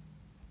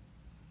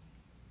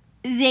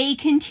 they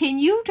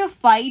continue to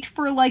fight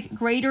for, like,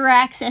 greater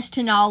access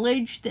to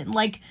knowledge than,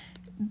 like,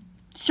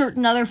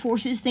 certain other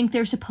forces think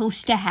they're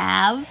supposed to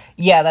have.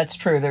 Yeah, that's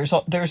true. There's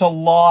a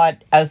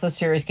lot, as the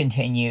series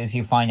continues,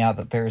 you find out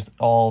that there's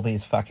all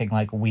these fucking,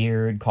 like,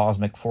 weird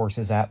cosmic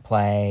forces at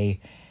play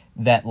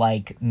that,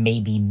 like,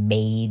 maybe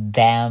made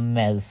them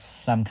as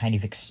some kind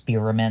of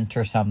experiment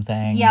or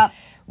something. Yep.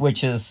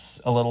 Which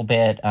is a little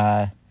bit,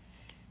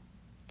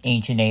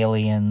 Ancient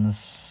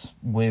Aliens,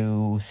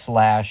 Woo, /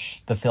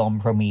 the film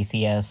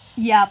Prometheus.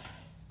 Yep.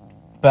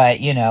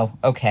 But, you know,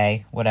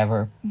 okay,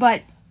 whatever.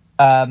 But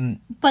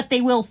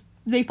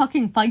they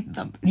fucking fight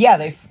them. Yeah,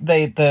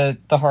 the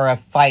Horror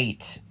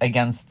fight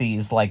against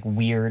these, like,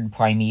 weird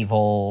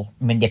primeval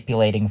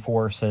manipulating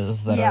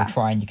forces that are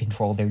trying to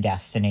control their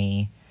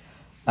destiny.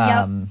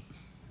 Yep.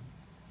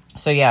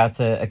 So yeah, it's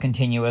a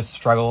continuous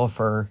struggle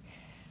for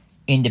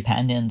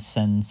independence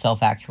and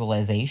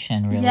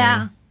self-actualization, really.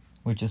 Yeah.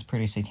 Which is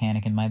pretty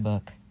satanic in my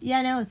book.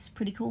 Yeah, no, it's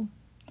pretty cool.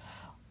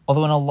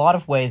 Although in a lot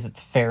of ways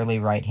it's fairly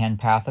right-hand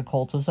path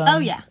occultism. Oh,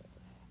 yeah.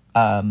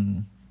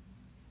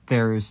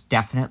 There's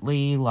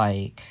definitely,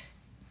 like,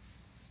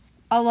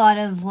 a lot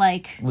of,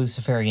 like,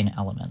 Luciferian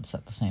elements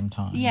at the same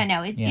time. Yeah,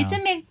 no,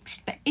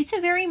 it's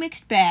a very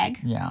mixed bag.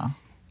 Yeah.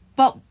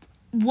 But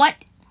what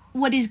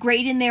is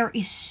great in there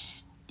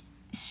is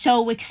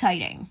so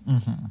exciting.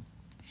 Mm-hmm.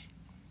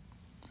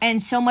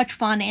 And so much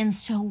fun and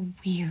so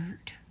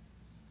weird.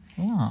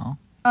 Yeah.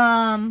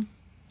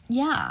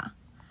 Yeah.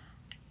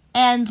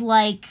 And,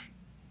 like,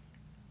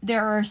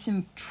 there are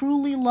some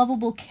truly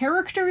lovable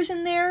characters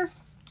in there.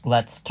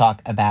 Let's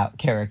talk about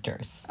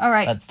characters. All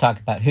right. Let's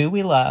talk about who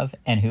we love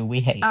and who we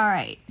hate. All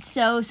right.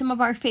 So some of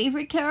our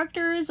favorite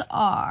characters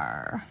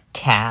are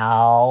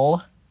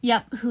Cal.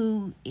 Yep,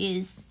 who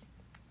is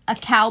a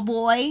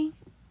cowboy.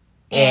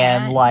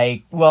 And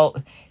like, well,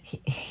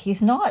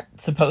 he's not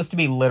supposed to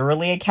be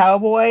literally a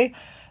cowboy,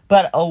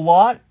 but a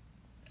lot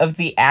of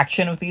the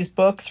action of these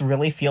books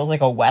really feels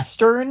like a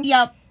Western.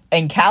 Yep.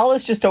 And Cal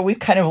is just always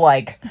kind of,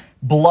 like,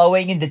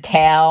 blowing into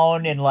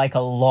town in, like, a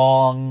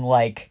long,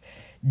 like,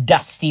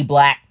 dusty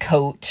black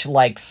coat,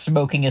 like,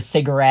 smoking a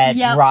cigarette,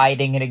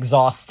 riding an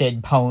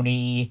exhausted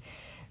pony,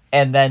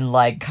 and then,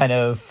 like, kind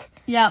of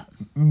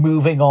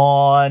moving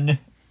on.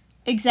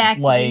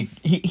 Exactly. Like,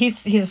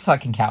 he's a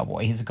fucking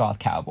cowboy. He's a goth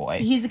cowboy.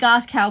 He's a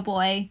goth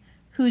cowboy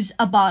who's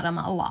a bottom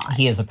a lot.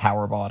 He is a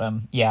power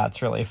bottom. Yeah,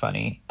 it's really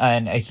funny.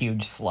 And a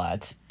huge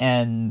slut.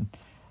 And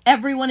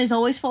everyone is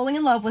always falling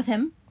in love with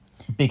him.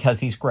 Because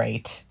he's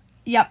great.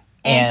 Yep.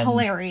 And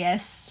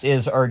hilarious.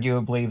 Is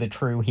arguably the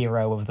true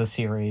hero of the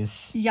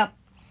series. Yep.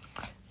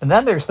 And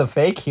then there's the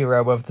fake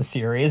hero of the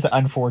series,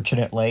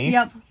 unfortunately.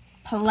 Yep.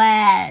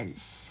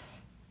 Pelaz.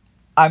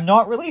 I'm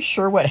not really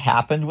sure what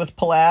happened with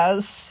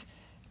Pelaz,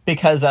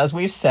 because as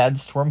we've said,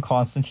 Storm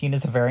Constantine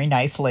is a very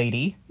nice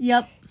lady.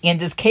 Yep.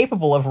 And is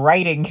capable of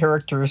writing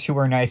characters who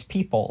are nice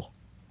people.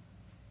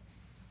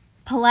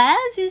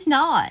 Pelaz is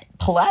not.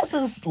 Pelaz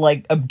is,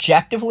 like,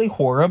 objectively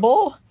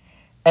horrible.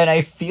 And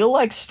I feel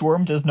like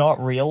Storm does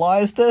not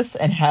realize this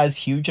and has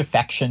huge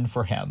affection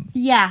for him.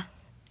 Yeah.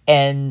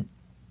 And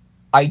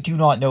I do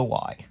not know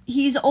why.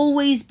 He's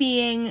always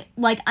being,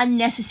 like,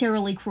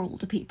 unnecessarily cruel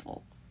to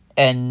people.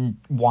 And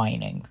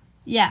whining.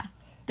 Yeah.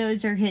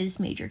 Those are his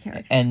major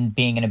characters. And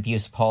being an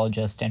abuse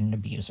apologist and an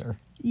abuser.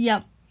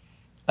 Yep.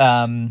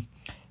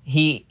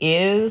 He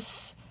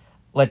is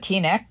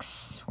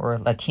Latinx, or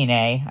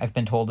Latine, I've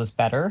been told is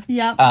better.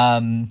 Yep.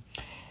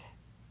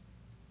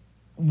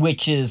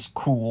 Which is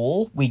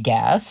cool, we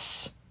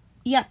guess.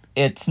 Yep.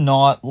 It's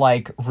not,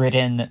 like,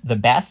 written the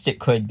best it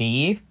could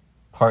be,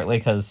 partly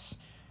because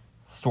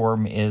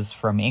Storm is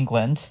from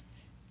England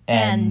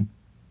and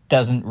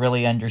doesn't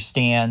really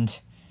understand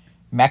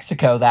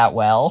Mexico that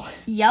well.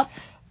 Yep.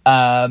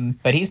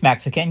 But he's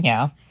Mexican,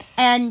 yeah.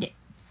 And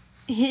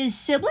his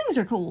siblings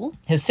are cool.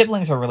 His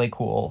siblings are really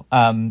cool.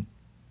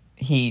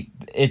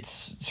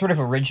 It's sort of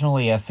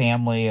originally a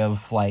family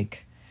of,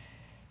 like,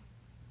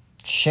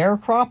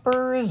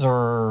 sharecroppers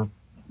or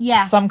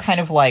some kind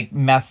of, like,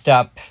 messed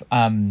up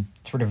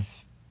sort of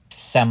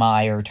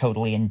semi or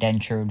totally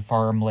indentured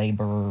farm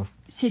labor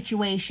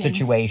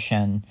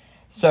situation.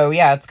 So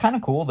yeah, it's kind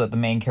of cool that the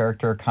main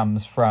character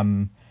comes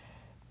from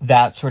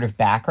that sort of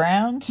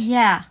background.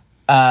 Yeah.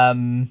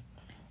 But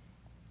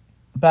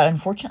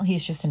unfortunately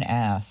he's just an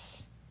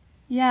ass.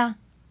 Yeah.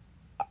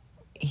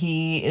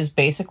 He is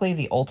basically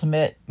the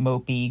ultimate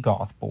mopey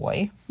goth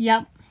boy.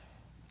 Yep.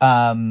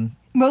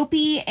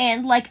 Mopey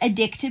and, like,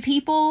 addicted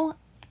people,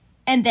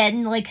 and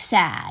then, like,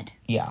 sad.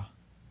 Yeah.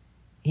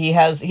 He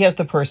has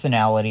the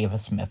personality of a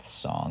Smiths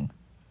song.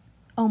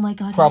 Oh my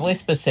god. Probably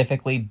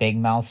specifically Big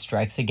Mouth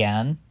Strikes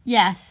Again.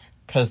 Yes.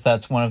 Because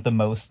that's one of the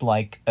most,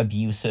 like,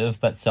 abusive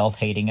but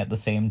self-hating at the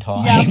same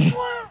time.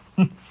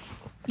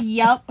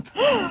 Yep.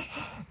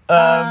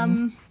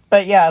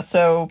 But yeah,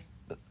 so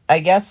I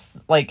guess,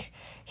 like,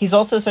 he's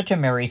also such a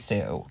Mary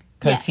Sue.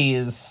 Because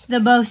he's the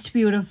most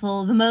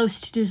beautiful, the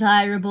most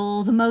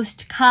desirable, the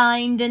most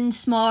kind and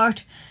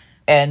smart.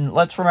 And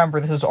let's remember,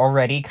 this is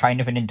already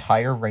kind of an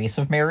entire race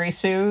of Mary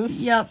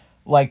Sues. Yep.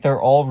 Like, they're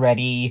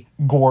already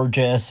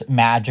gorgeous,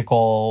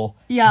 magical,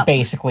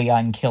 basically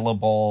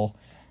unkillable.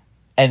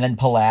 And then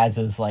Pelaz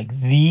is, like,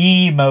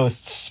 the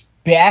most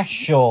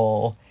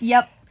special.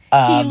 Yep.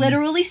 He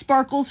literally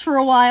sparkles for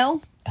a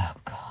while. Oh,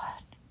 God.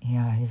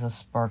 Yeah, he's a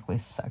sparkly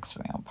sex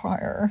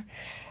vampire.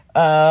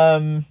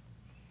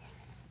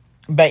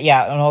 But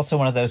yeah, and also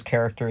one of those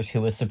characters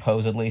who is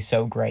supposedly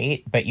so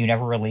great, but you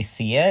never really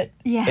see it.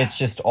 Yeah. It's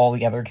just all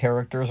the other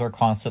characters are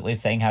constantly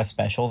saying how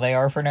special they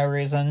are for no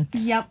reason.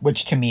 Yep.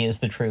 Which to me is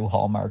the true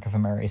hallmark of a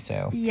Mary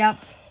Sue. Yep.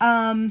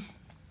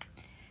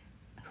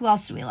 Who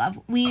else do we love?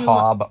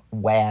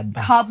 Cobweb.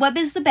 Cobweb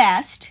is the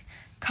best.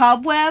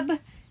 Cobweb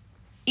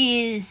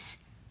is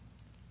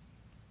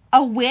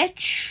a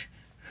witch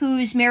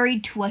who's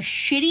married to a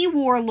shitty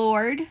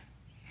warlord.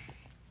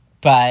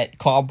 But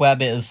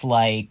Cobweb is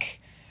like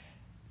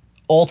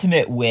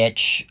ultimate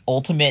witch,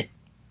 ultimate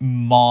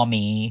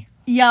mommy.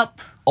 Yep.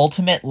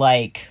 Ultimate,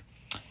 like,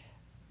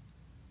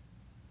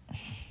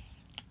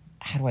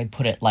 how do I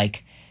put it?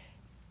 Like,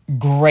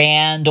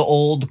 grand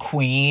old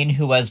queen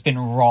who has been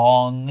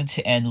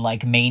wronged and,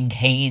 like,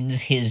 maintains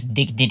his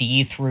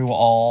dignity through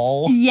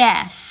all.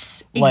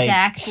 Yes, like,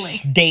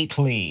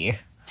 exactly.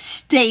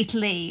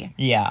 Stately.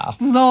 Yeah.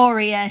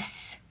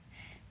 Glorious.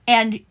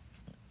 And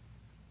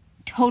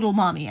total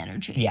mommy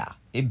energy. Yeah.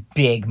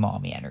 Big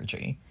mommy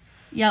energy.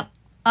 Yep.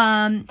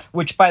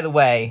 Which, by the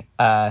way,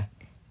 a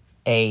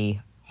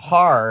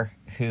har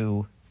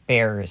who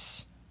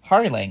bears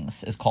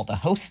harlings is called a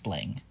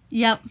hostling.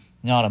 Yep.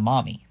 Not a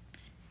mommy.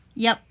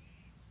 Yep.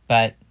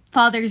 But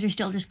fathers are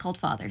still just called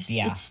fathers.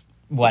 Yeah.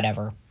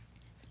 Whatever.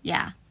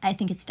 Yeah, I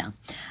think it's dumb.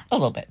 A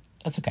little bit.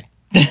 That's okay.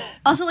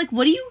 Also, like,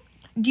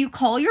 do you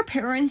call your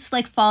parents,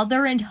 like,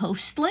 father and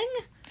hostling?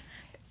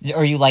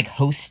 Are you like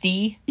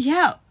hosty?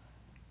 Yeah.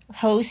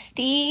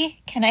 Hosty?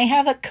 Can I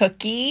have a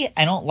cookie?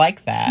 I don't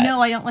like that.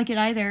 No, I don't like it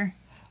either.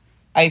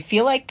 I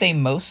feel like they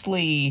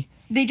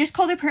just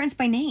call their parents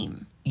by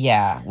name.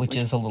 Yeah, which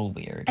is a little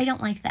weird. I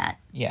don't like that.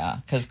 Yeah,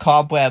 because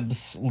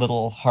Cobweb's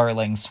little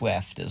Harling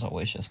Swift is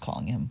always just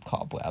calling him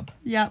Cobweb.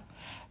 Yep.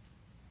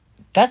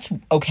 That's,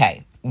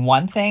 okay,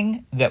 one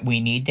thing that we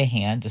need to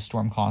hand to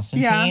Storm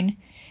Constantine,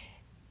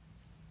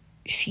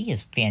 she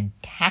is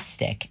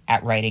fantastic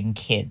at writing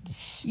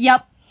kids.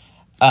 Yep.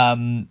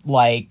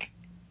 Like,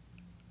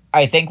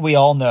 I think we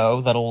all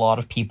know that a lot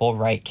of people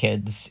write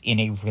kids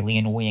in a really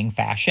annoying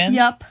fashion.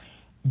 Yep.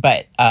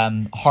 But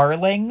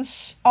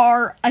Harlings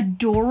are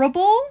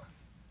adorable.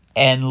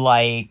 And,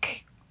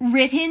 like,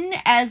 written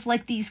as,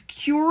 like, these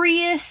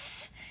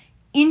curious,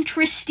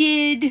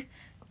 interested,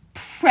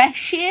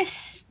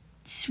 precious,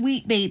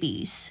 sweet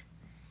babies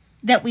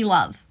that we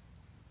love.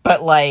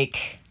 But,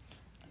 like,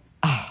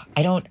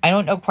 I don't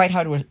know quite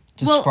how to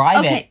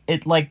describe it.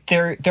 It, like,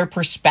 their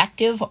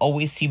perspective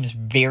always seems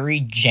very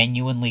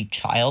genuinely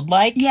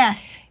childlike.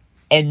 Yes.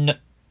 And,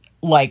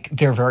 like,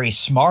 they're very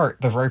smart.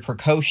 They're very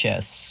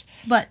precocious.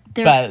 But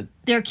they're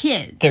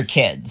kids. They're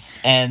kids.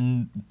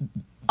 And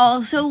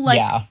also,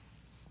 like,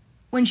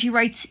 when she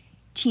writes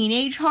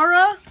teenage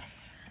horror,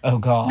 oh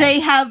god, they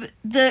have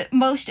the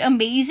most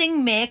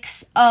amazing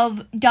mix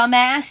of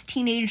dumbass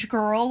teenage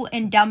girl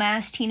and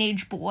dumbass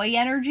teenage boy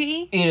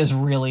energy. It is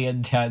really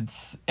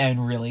intense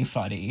and really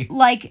funny.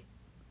 Like,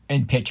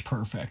 and pitch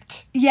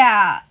perfect.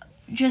 Yeah,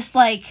 just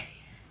like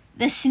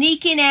the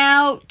sneaking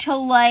out to,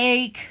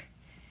 like,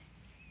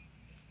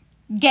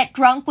 get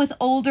drunk with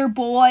older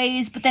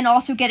boys, but then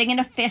also getting in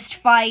a fist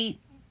fight.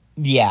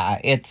 Yeah,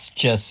 it's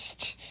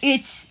just...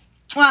 It's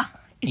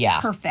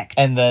perfect.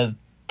 And the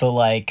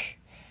like,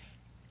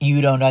 you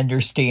don't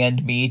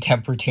understand me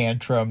temper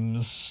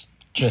tantrums,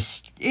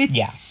 just...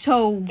 It's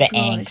so the good.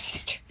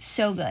 angst.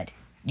 So good.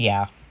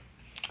 Yeah.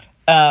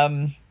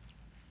 So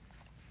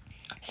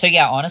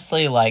yeah,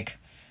 honestly, like,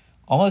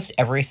 almost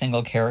every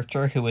single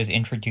character who was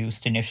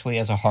introduced initially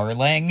as a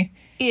Harling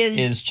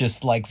is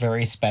just, like,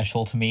 very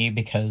special to me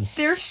because...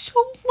 they're so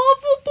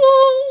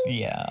lovable!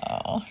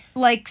 Yeah.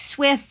 Like,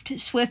 Swift.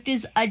 Swift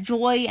is a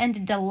joy and a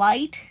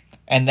delight.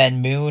 And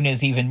then Moon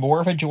is even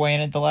more of a joy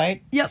and a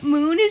delight. Yep,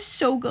 Moon is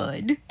so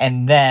good.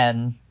 And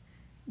then...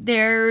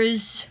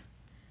 there's...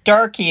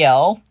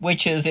 Darkiel,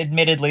 which is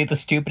admittedly the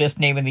stupidest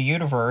name in the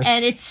universe.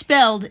 And it's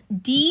spelled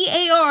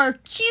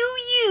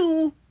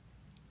Darquueil.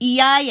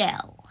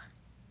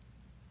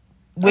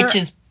 Which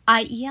is...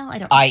 I-E-L? I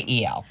don't know.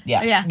 I-E-L,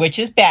 yes. Yeah. Which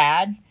is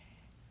bad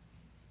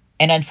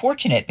and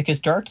unfortunate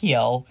because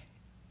Darkiel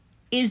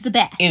is the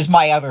best. Is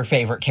my other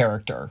favorite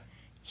character.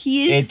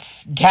 He is...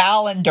 it's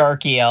Cal and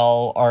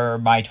Darkiel are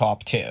my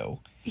top two.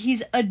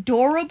 He's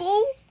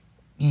adorable.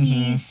 Mm-hmm.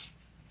 He's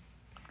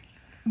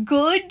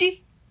good.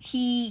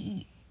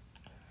 He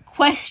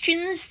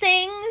questions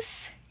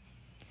things.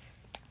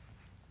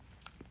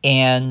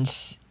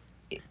 And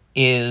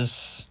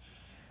is...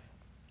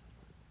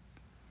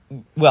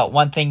 Well,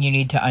 one thing you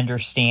need to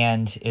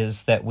understand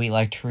is that we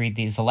like to read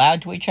these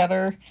aloud to each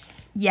other.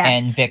 Yes.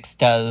 And Vix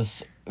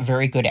does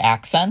very good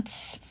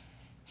accents.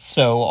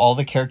 So all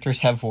the characters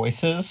have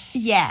voices.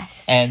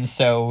 Yes. And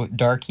so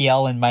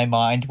Darkiel in my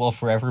mind will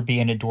forever be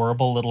an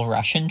adorable little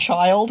Russian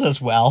child as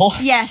well.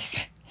 Yes.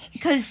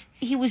 Because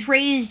he was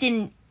raised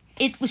in...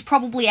 It was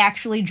probably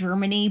actually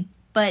Germany,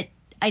 but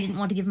I didn't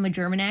want to give him a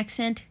German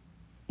accent.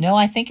 No,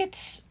 I think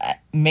it's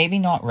maybe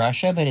not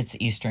Russia, but it's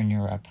Eastern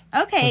Europe.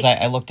 Okay. Because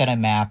I looked at a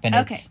map, and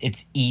Okay.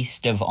 it's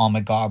east of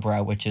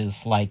Almagabra, which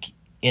is like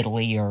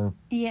Italy or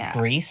Yeah.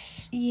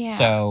 Greece. Yeah.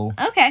 So...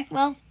 Okay,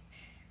 well...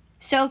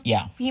 So,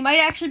 yeah. he might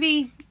actually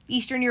be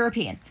Eastern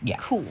European. Yeah.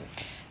 Cool.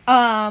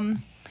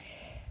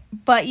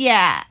 But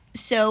yeah,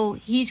 so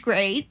he's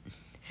great.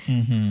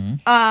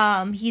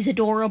 Mm-hmm. He's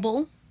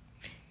adorable.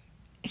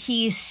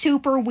 He's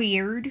super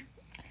weird,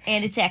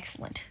 and it's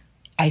excellent.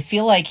 I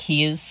feel like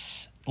he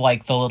is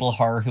like the little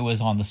horror who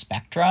is on the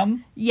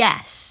spectrum.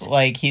 Yes.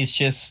 Like, he's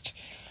just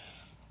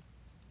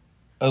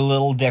a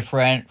little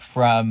different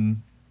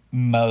from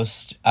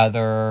most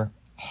other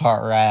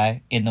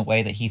horror in the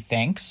way that he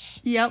thinks.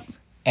 Yep.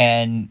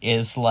 And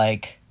is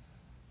like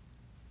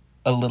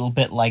a little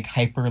bit like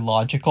hyper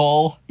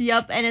logical.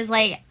 Yep, and is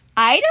like,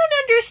 I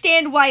don't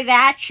understand why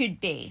that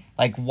should be.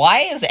 Like,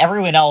 why is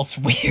everyone else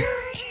weird?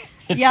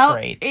 It's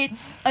great.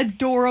 It's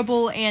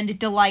adorable and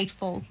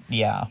delightful.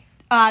 Yeah.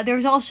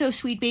 There's also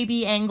sweet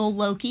baby Angle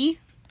Loki.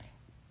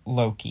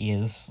 Loki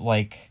is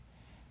like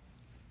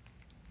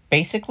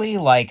basically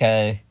like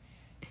a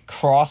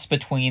cross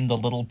between the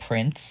Little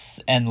Prince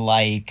and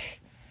like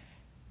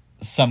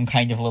some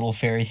kind of little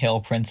fairy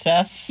tale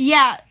princess.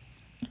 Yeah,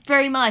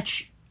 very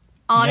much.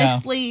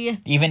 Honestly. Yeah.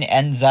 Even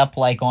ends up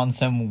like on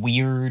some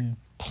weird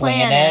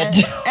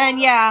planet.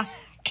 And yeah,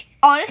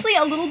 honestly,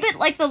 a little bit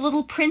like the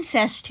Little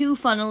Princess too,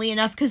 funnily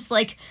enough, because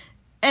like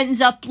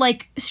ends up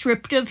like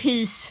stripped of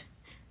his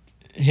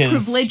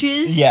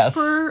privileges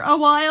for a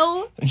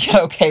while.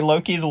 Yeah, okay,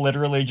 Loki's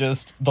literally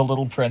just the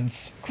Little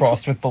Prince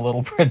crossed with the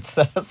Little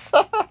Princess.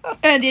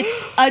 And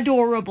it's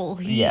adorable.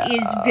 He Yeah.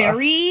 is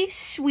very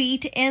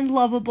sweet and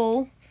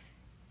lovable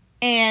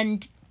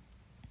and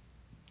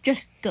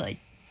just good.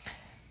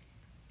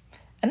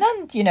 And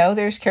then, you know,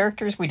 there's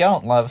characters we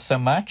don't love so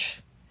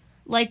much.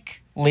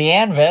 Like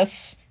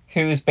Leanvis,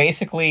 who's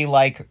basically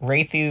like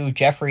Raythu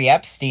Jeffrey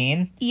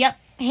Epstein. Yep,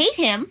 hate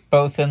him.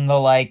 Both in the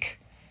like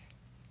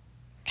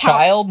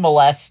child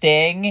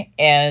molesting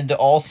and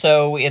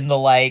also in the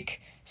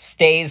like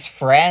stays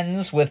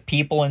friends with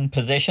people in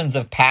positions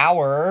of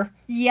power.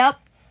 Yep,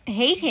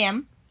 hate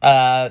him.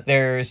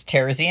 There's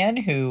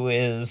Terzian, who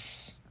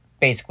is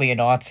basically a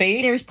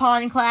Nazi. There's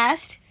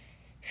Pawnclast,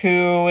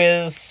 who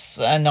is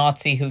a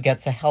Nazi who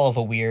gets a hell of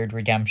a weird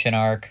redemption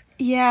arc.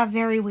 Yeah,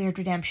 very weird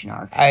redemption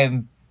arc.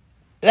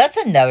 That's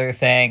another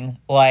thing.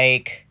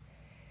 Like,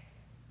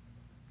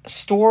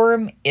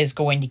 Storm is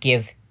going to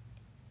give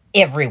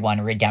everyone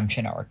a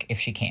redemption arc if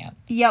she can.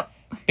 Yep.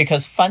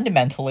 Because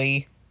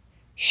fundamentally,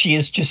 she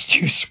is just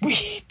too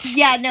sweet.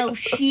 Yeah, no,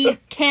 she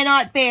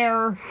cannot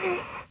bear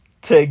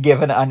to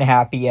give an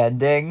unhappy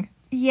ending.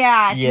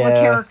 Yeah, to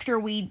a character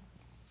we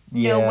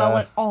know well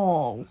at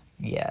all.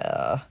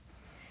 Yeah.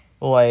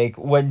 Like,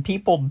 when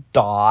people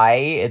die,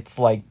 it's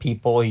like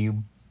people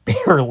you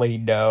barely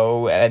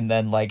know, and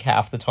then like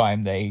half the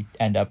time they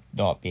end up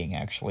not being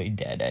actually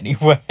dead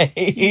anyway.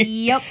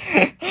 Yep.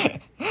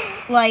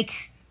 Like,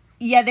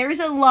 yeah, there's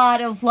a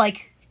lot of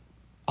like,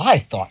 I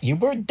thought you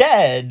were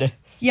dead.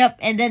 Yep,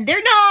 and then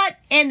they're not,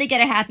 and they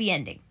get a happy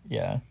ending.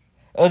 Yeah.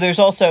 Oh, there's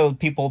also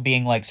people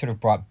being like sort of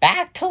brought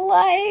back to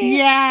life.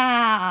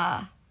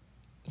 Yeah.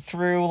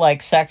 Through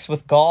like sex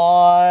with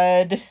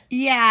God.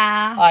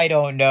 Yeah. I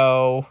don't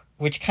know.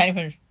 Which kind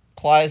of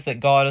implies that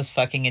God is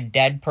fucking a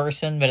dead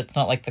person, but it's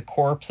not like the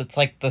corpse, it's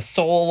like the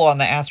soul on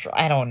the astral.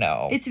 I don't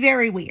know. It's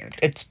very weird.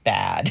 It's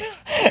bad.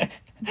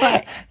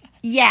 But,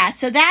 yeah,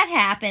 so that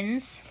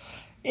happens.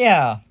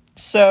 Yeah.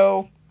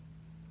 So,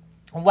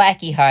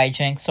 wacky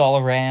hijinks all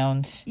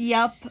around.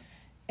 Yep.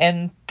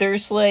 And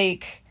there's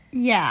like...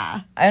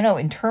 Yeah. I don't know,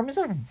 in terms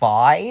of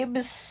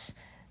vibes,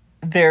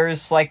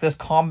 there's like this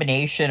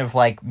combination of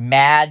like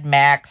Mad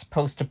Max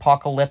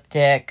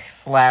post-apocalyptic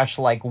 /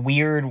 like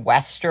weird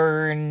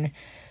Western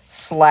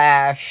 /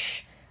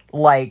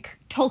 like...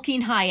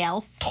 Tolkien High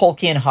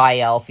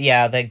Elf,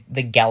 yeah, the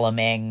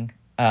Gelleming,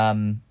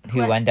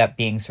 who end up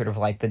being sort of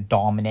like the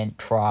dominant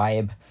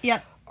tribe.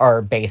 Yep.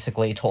 Are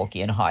basically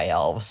Tolkien High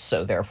Elves,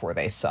 so therefore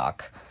they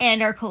suck.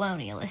 And are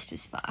colonialist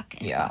as fuck.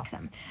 And yeah. Fuck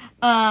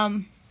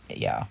them.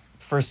 Yeah.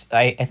 First,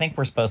 I think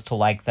we're supposed to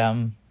like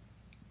them.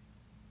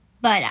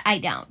 But I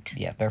don't.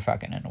 Yeah, they're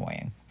fucking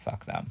annoying.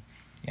 Fuck them.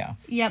 Yeah.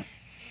 Yep.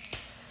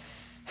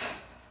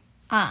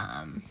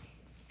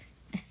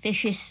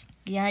 Officious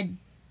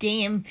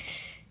goddamn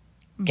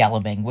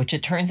Gelleming, which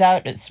it turns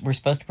out we're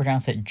supposed to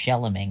pronounce it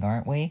Jelleming,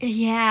 aren't we?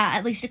 Yeah,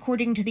 at least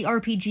according to the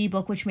RPG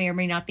book, which may or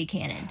may not be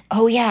canon.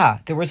 Oh yeah,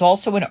 there was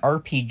also an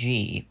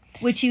RPG.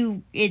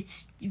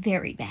 It's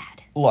very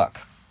bad. Look,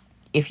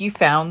 if you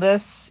found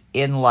this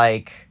in,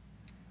 like,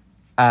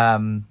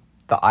 the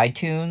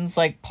iTunes,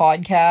 like,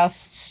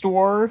 podcast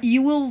store,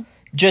 You will...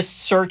 just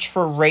search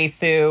for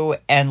Wraithu,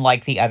 and,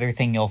 like, the other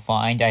thing you'll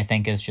find, I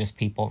think, is just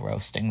people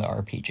roasting the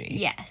RPG.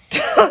 Yes.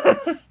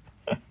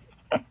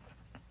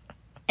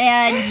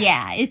 And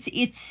yeah,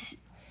 it's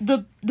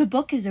the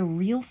book is a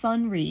real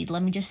fun read,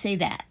 let me just say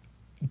that.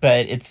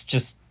 But it's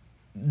just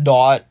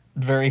not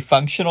very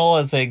functional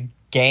as a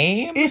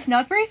game? It's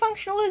not very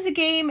functional as a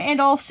game, and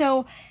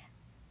also,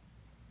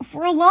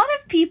 for a lot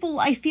of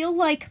people, I feel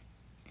like,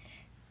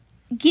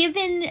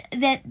 given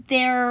that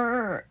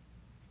they're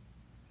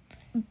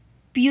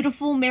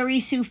beautiful Mary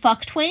Sue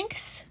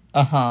fucktwinks,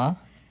 Uh-huh.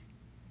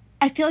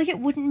 I feel like it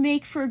wouldn't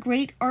make for a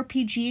great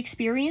RPG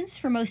experience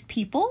for most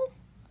people.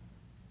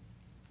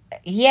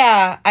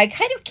 Yeah, I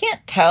kind of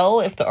can't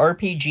tell if the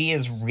RPG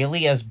is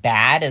really as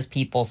bad as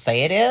people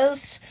say it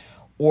is,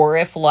 or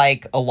if,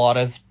 like, a lot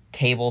of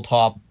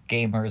tabletop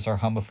gamers are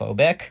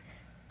homophobic.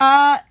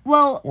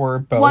 Well, Or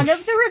both. one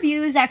of the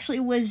reviews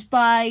actually was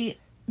by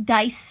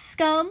Dice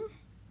Scum.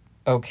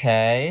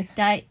 Okay.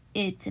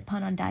 It's a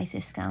pun on Dice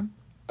is Scum.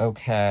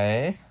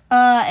 Okay.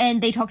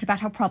 And they talked about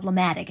how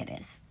problematic it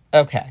is.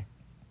 Okay.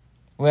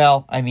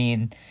 Well, I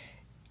mean,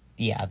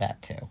 yeah,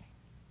 that too.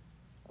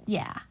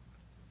 Yeah.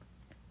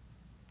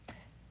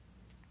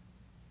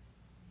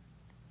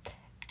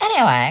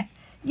 Anyway.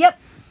 Yep.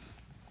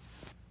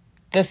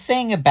 The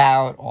thing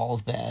about all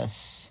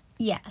this...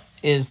 Yes.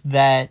 ...is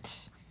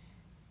that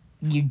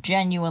you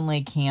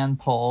genuinely can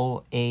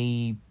pull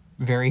a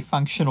very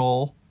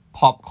functional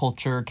pop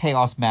culture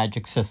chaos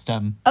magic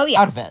system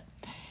out of it.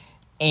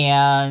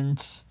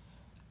 And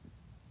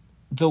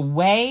the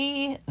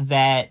way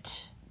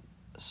that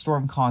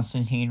Storm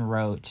Constantine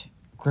wrote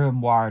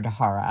Grimoire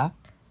Dahara,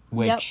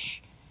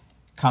 which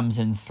comes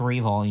in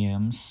 3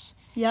 volumes,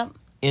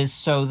 is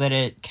so that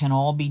it can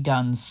all be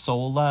done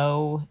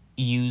solo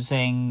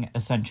using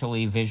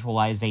essentially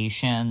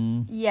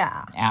visualization,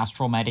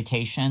 astral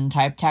meditation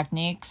type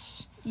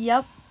techniques.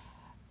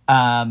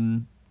 But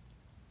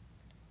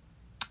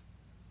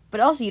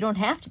also, you don't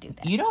have to do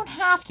that. You don't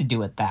have to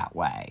do it that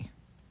way.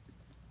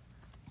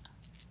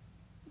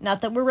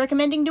 Not that we're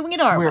recommending doing it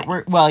our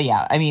way. Well,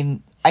 yeah. I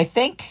mean, I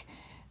think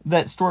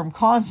that Storm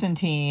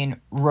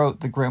Constantine wrote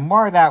the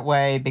grimoire that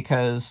way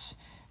because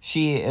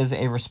she is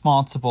a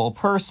responsible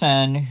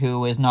person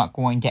who is not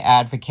going to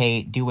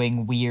advocate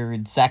doing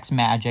weird sex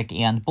magic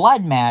and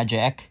blood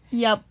magic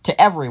to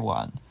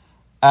everyone.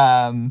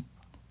 On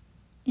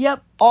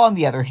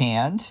the other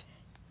hand...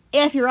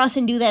 if you're us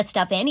and do that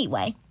stuff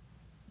anyway...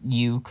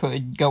 you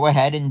could go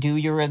ahead and do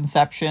your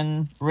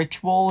Inception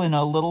ritual in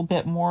a little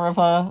bit more of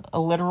a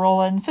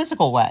literal and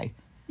physical way.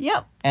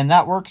 And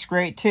that works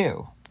great,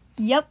 too.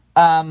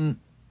 I've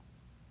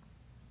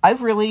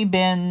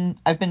been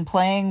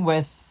playing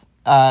with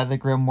the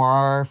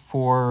grimoire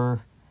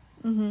for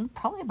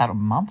probably about a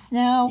month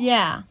now.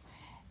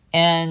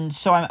 And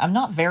so I'm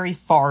not very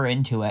far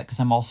into it because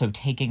I'm also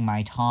taking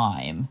my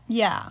time.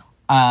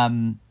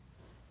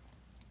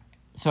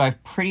 So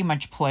I've pretty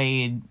much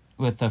played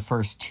with the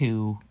first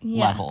 2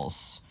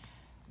 levels,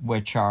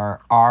 which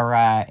are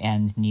Ara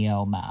and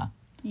Neoma.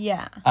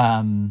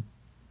 And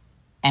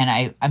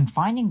I'm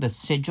finding the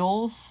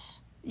sigils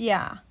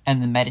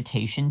and the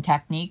meditation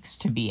techniques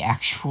to be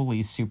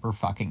actually super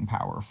fucking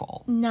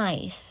powerful.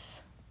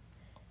 Nice.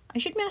 I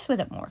should mess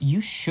with it more.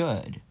 You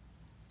should.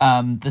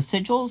 The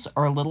sigils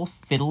are a little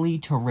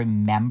fiddly to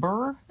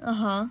remember.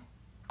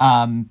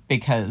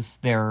 Because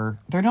they're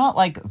not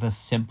like the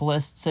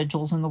simplest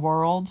sigils in the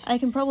world. I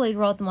can probably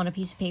draw them on a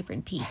piece of paper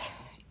and peek.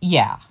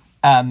 Yeah.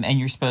 And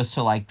you're supposed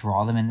to like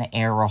draw them in the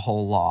air a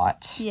whole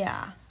lot.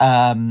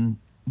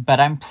 But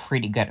I'm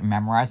pretty good at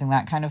memorizing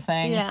that kind of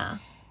thing.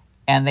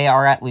 And they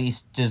are at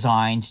least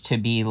designed to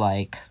be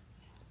like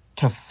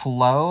to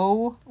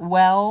flow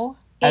well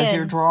as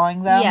you're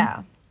drawing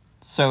them.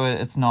 So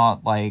it's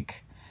not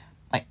like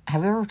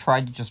have you ever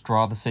tried to just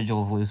draw the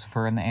sigil of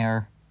Lucifer in the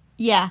air?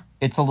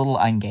 It's a little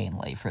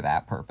ungainly for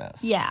that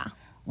purpose.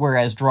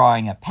 Whereas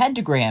drawing a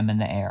pentagram in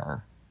the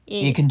air,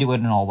 you can do it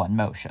in all one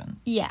motion.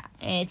 And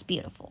it's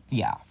beautiful.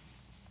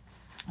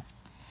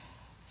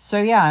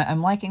 So yeah,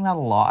 I'm liking that a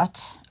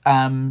lot.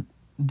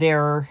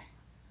 There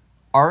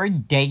are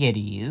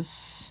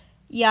deities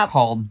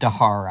called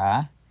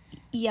Dahara.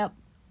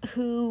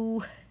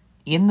 Who...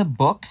 in the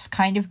books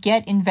kind of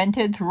get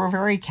invented through a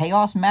very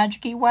chaos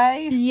magic-y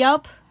way.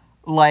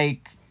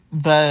 Like,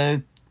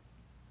 the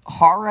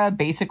Hara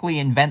basically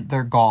invent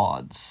their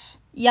gods.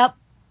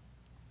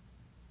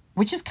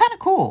 Which is kind of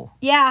cool.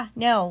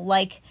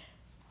 Like,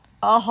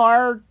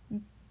 Ahar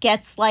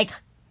gets, like,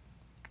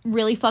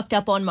 really fucked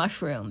up on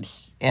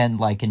mushrooms. And,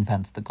 like,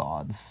 invents the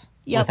gods.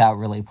 Without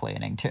really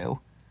planning to.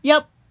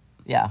 Yeah.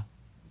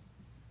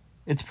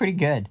 It's pretty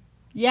good.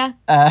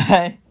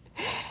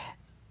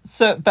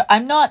 But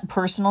I'm not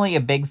personally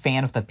a big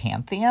fan of the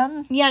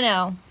Pantheon. Yeah,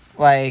 no.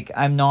 Like,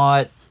 I'm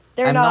not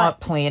They're not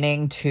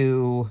planning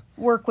to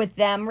work with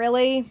them,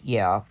 really.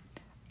 Yeah.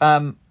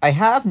 I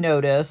have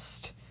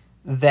noticed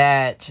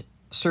that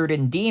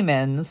certain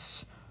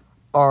demons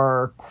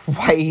are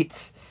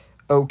quite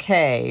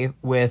okay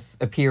with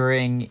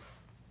appearing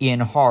in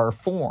horror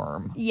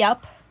form.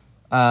 Yep.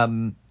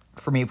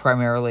 For me,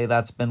 primarily,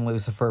 that's been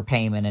Lucifer,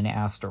 Payman, and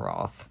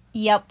Astaroth.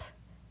 Yep.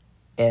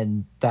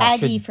 And that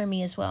Aggie for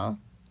me as well.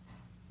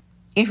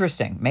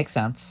 Interesting. Makes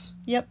sense.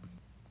 Yep.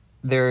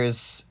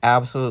 There's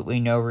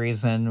absolutely no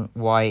reason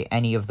why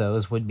any of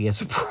those would be a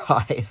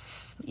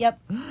surprise. Yep.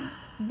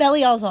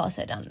 Belial's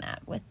also done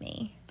that with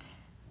me.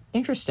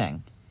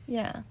 Interesting.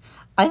 Yeah.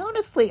 I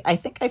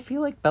think I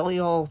feel like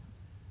Belial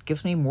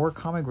gives me more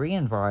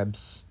Comagrian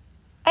vibes.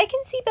 I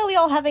can see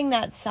Belial having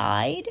that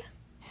side.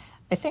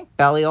 I think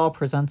Belial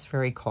presents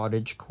very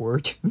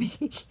cottagecore to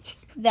me.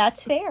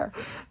 That's fair.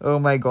 Oh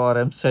my god,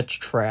 I'm such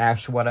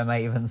trash. What am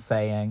I even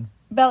saying?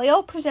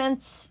 Belial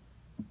presents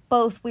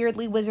both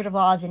weirdly Wizard of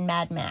Oz and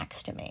Mad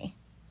Max to me.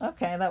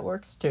 Okay, that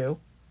works too.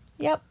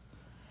 Yep.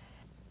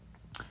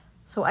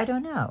 So I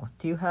don't know.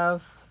 Do you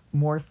have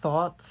more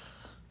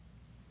thoughts?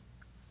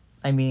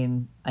 I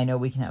mean, I know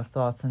we can have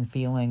thoughts and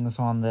feelings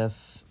on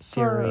this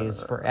series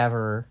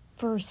forever.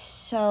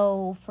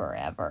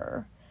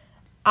 Forever.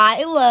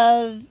 I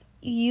love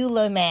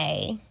Eula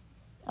May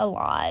a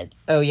lot.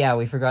 Oh yeah,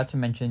 we forgot to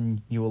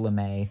mention Eula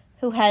May.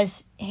 Who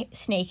has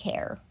snake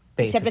hair.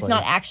 Basically. Except it's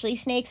not actually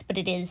snakes, but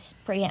it is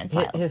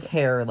prehensile. His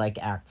hair, like,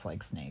 acts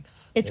like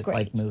snakes. It's it, great.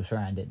 Like, moves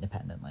around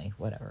independently.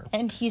 Whatever.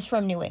 And he's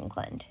from New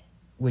England.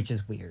 Which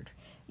is weird.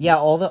 Yeah,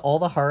 all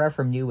the horror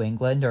from New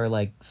England are,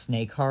 like,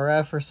 snake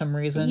horror for some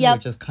reason. Yep.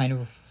 Which is kind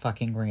of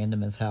fucking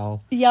random as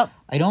hell. Yep.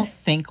 I don't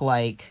think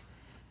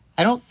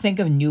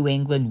of New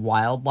England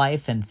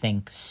wildlife and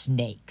think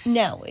snakes.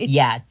 No.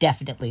 Yeah,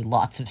 definitely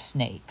lots of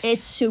snakes.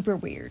 It's super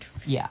weird.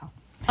 Yeah.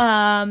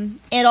 And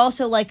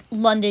also, like,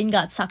 London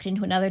got sucked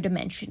into another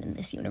dimension in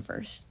this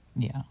universe.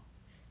 Yeah.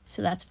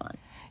 So that's fun.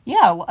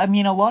 Yeah, I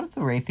mean, a lot of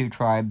the Wraithu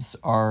tribes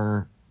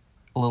are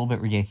a little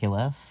bit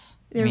ridiculous.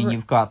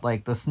 You've got,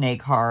 like, the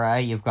snake horror,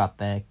 you've got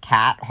the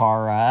cat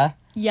horror.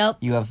 Yep.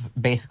 You have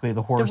basically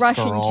the horse girl.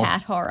 The Russian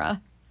cat horror.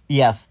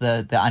 Yes,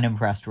 the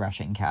unimpressed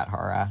Russian cat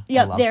horror.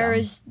 Yep,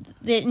 there's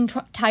the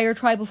entire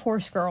tribe of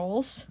horse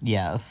girls.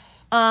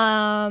 Yes.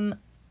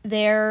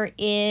 There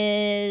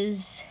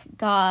is,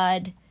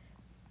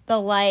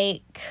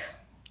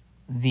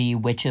 the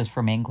witches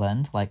from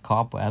England, like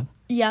Cobweb.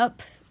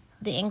 Yep,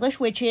 the English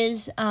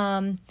witches.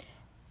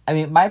 I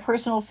mean, my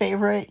personal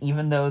favorite,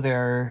 even though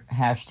they're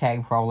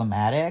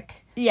 #problematic,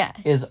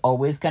 is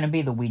always going to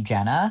be the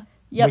Weejenna,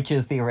 which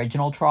is the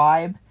original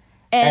tribe.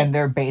 And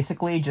they're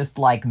basically just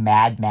like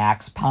Mad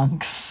Max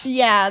punks.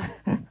 Yeah,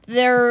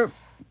 they're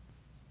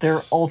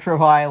ultra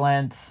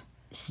violent,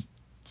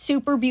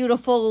 super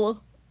beautiful.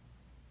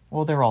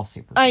 Well, they're all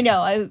super beautiful. I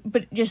know,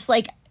 but just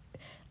like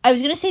I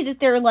was gonna say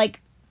that they're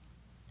like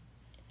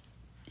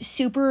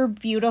super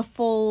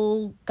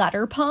beautiful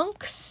gutter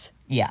punks.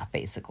 Yeah,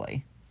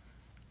 basically.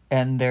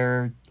 And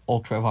they're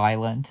ultra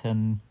violent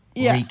and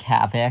wreak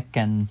havoc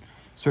and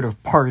sort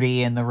of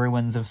party in the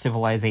ruins of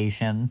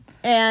civilization.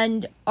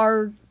 And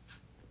are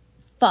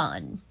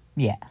fun.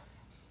 Yes.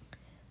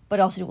 But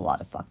also do a lot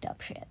of fucked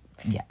up shit.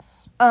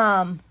 Yes.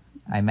 I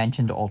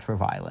mentioned ultra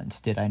violence,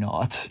 did I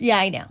not? Yeah,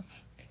 I know.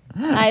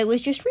 I was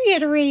just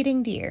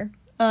reiterating, dear.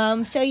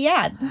 So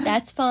yeah,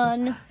 that's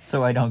fun.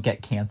 So I don't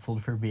get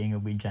canceled for being a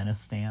Weejenna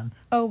stan.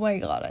 Oh my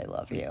god, I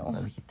love you.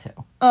 Love you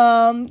too.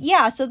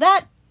 Yeah, so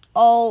that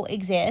all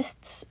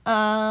exists.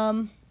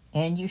 And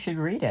you should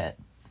read it.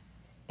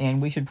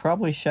 And we should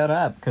probably shut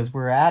up, because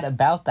we're at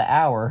about the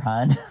hour,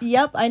 hun.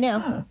 Yep, I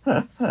know.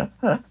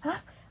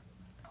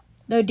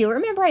 Though do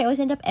remember, I always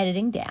end up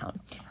editing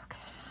down. Okay.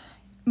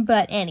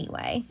 But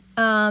anyway,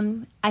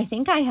 I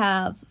think I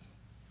have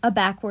a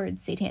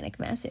backwards satanic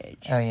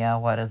message. Oh yeah,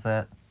 what is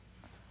it?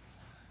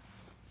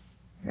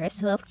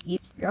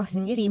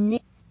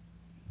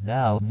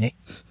 No, Nick.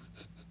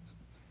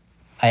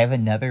 I have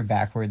another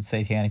backwards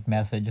satanic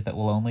message that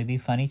will only be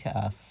funny to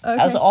us.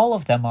 Okay. As all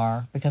of them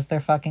are, because they're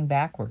fucking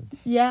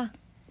backwards. Yeah.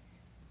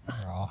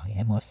 Oh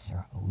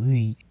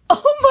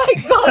my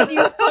god,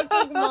 you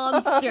fucking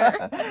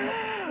monster.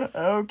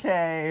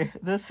 Okay,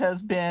 this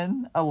has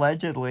been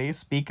allegedly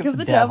Speak of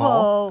the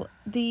Devil,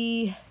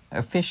 the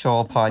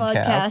official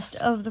podcast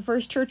of the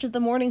First Church of the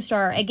Morning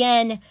Star.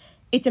 Again,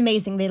 it's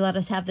amazing they let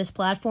us have this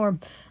platform.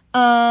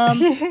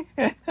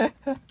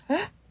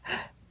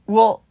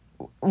 Well,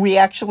 we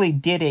actually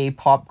did a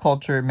pop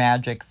culture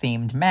magic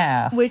themed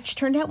mass, which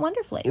turned out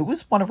wonderfully. It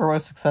was one of our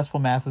most successful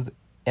masses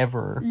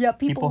ever. Yep,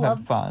 people had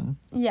fun.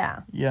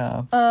 Yeah.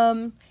 Yeah.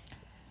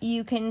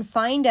 You can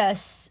find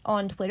us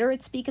on Twitter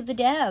at Speak of the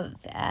Dev,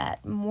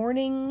 at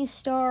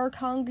Morningstar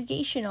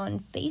Congregation on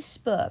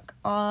Facebook.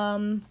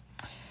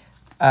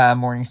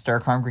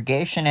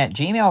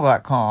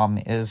 Morningstarcongregation@gmail.com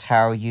is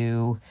how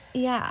you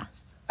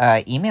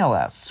email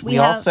us. We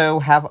also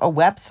have a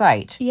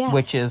website,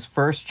 which is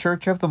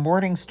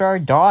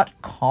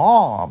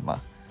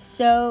firstchurchofthemorningstar.com.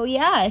 So,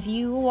 yeah, if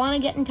you want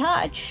to get in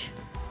touch,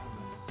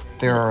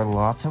 There are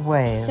lots of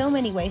ways. so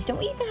many ways. Don't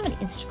we even have an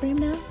Instagram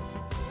now?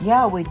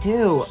 Yeah, we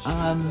do.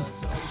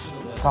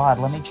 God,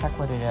 let me check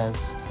what it is.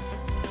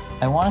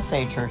 I want to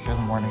say Church of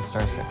the Morning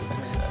Star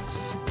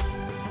 666.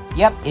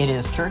 Yep, it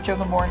is Church of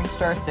the Morning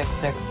Star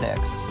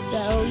 666.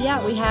 So,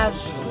 yeah, we have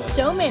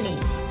so many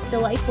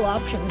delightful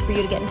options for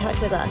you to get in touch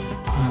with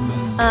us.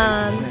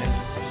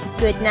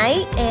 Good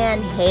night,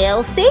 and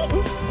hail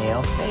Satan.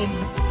 Hail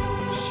Satan.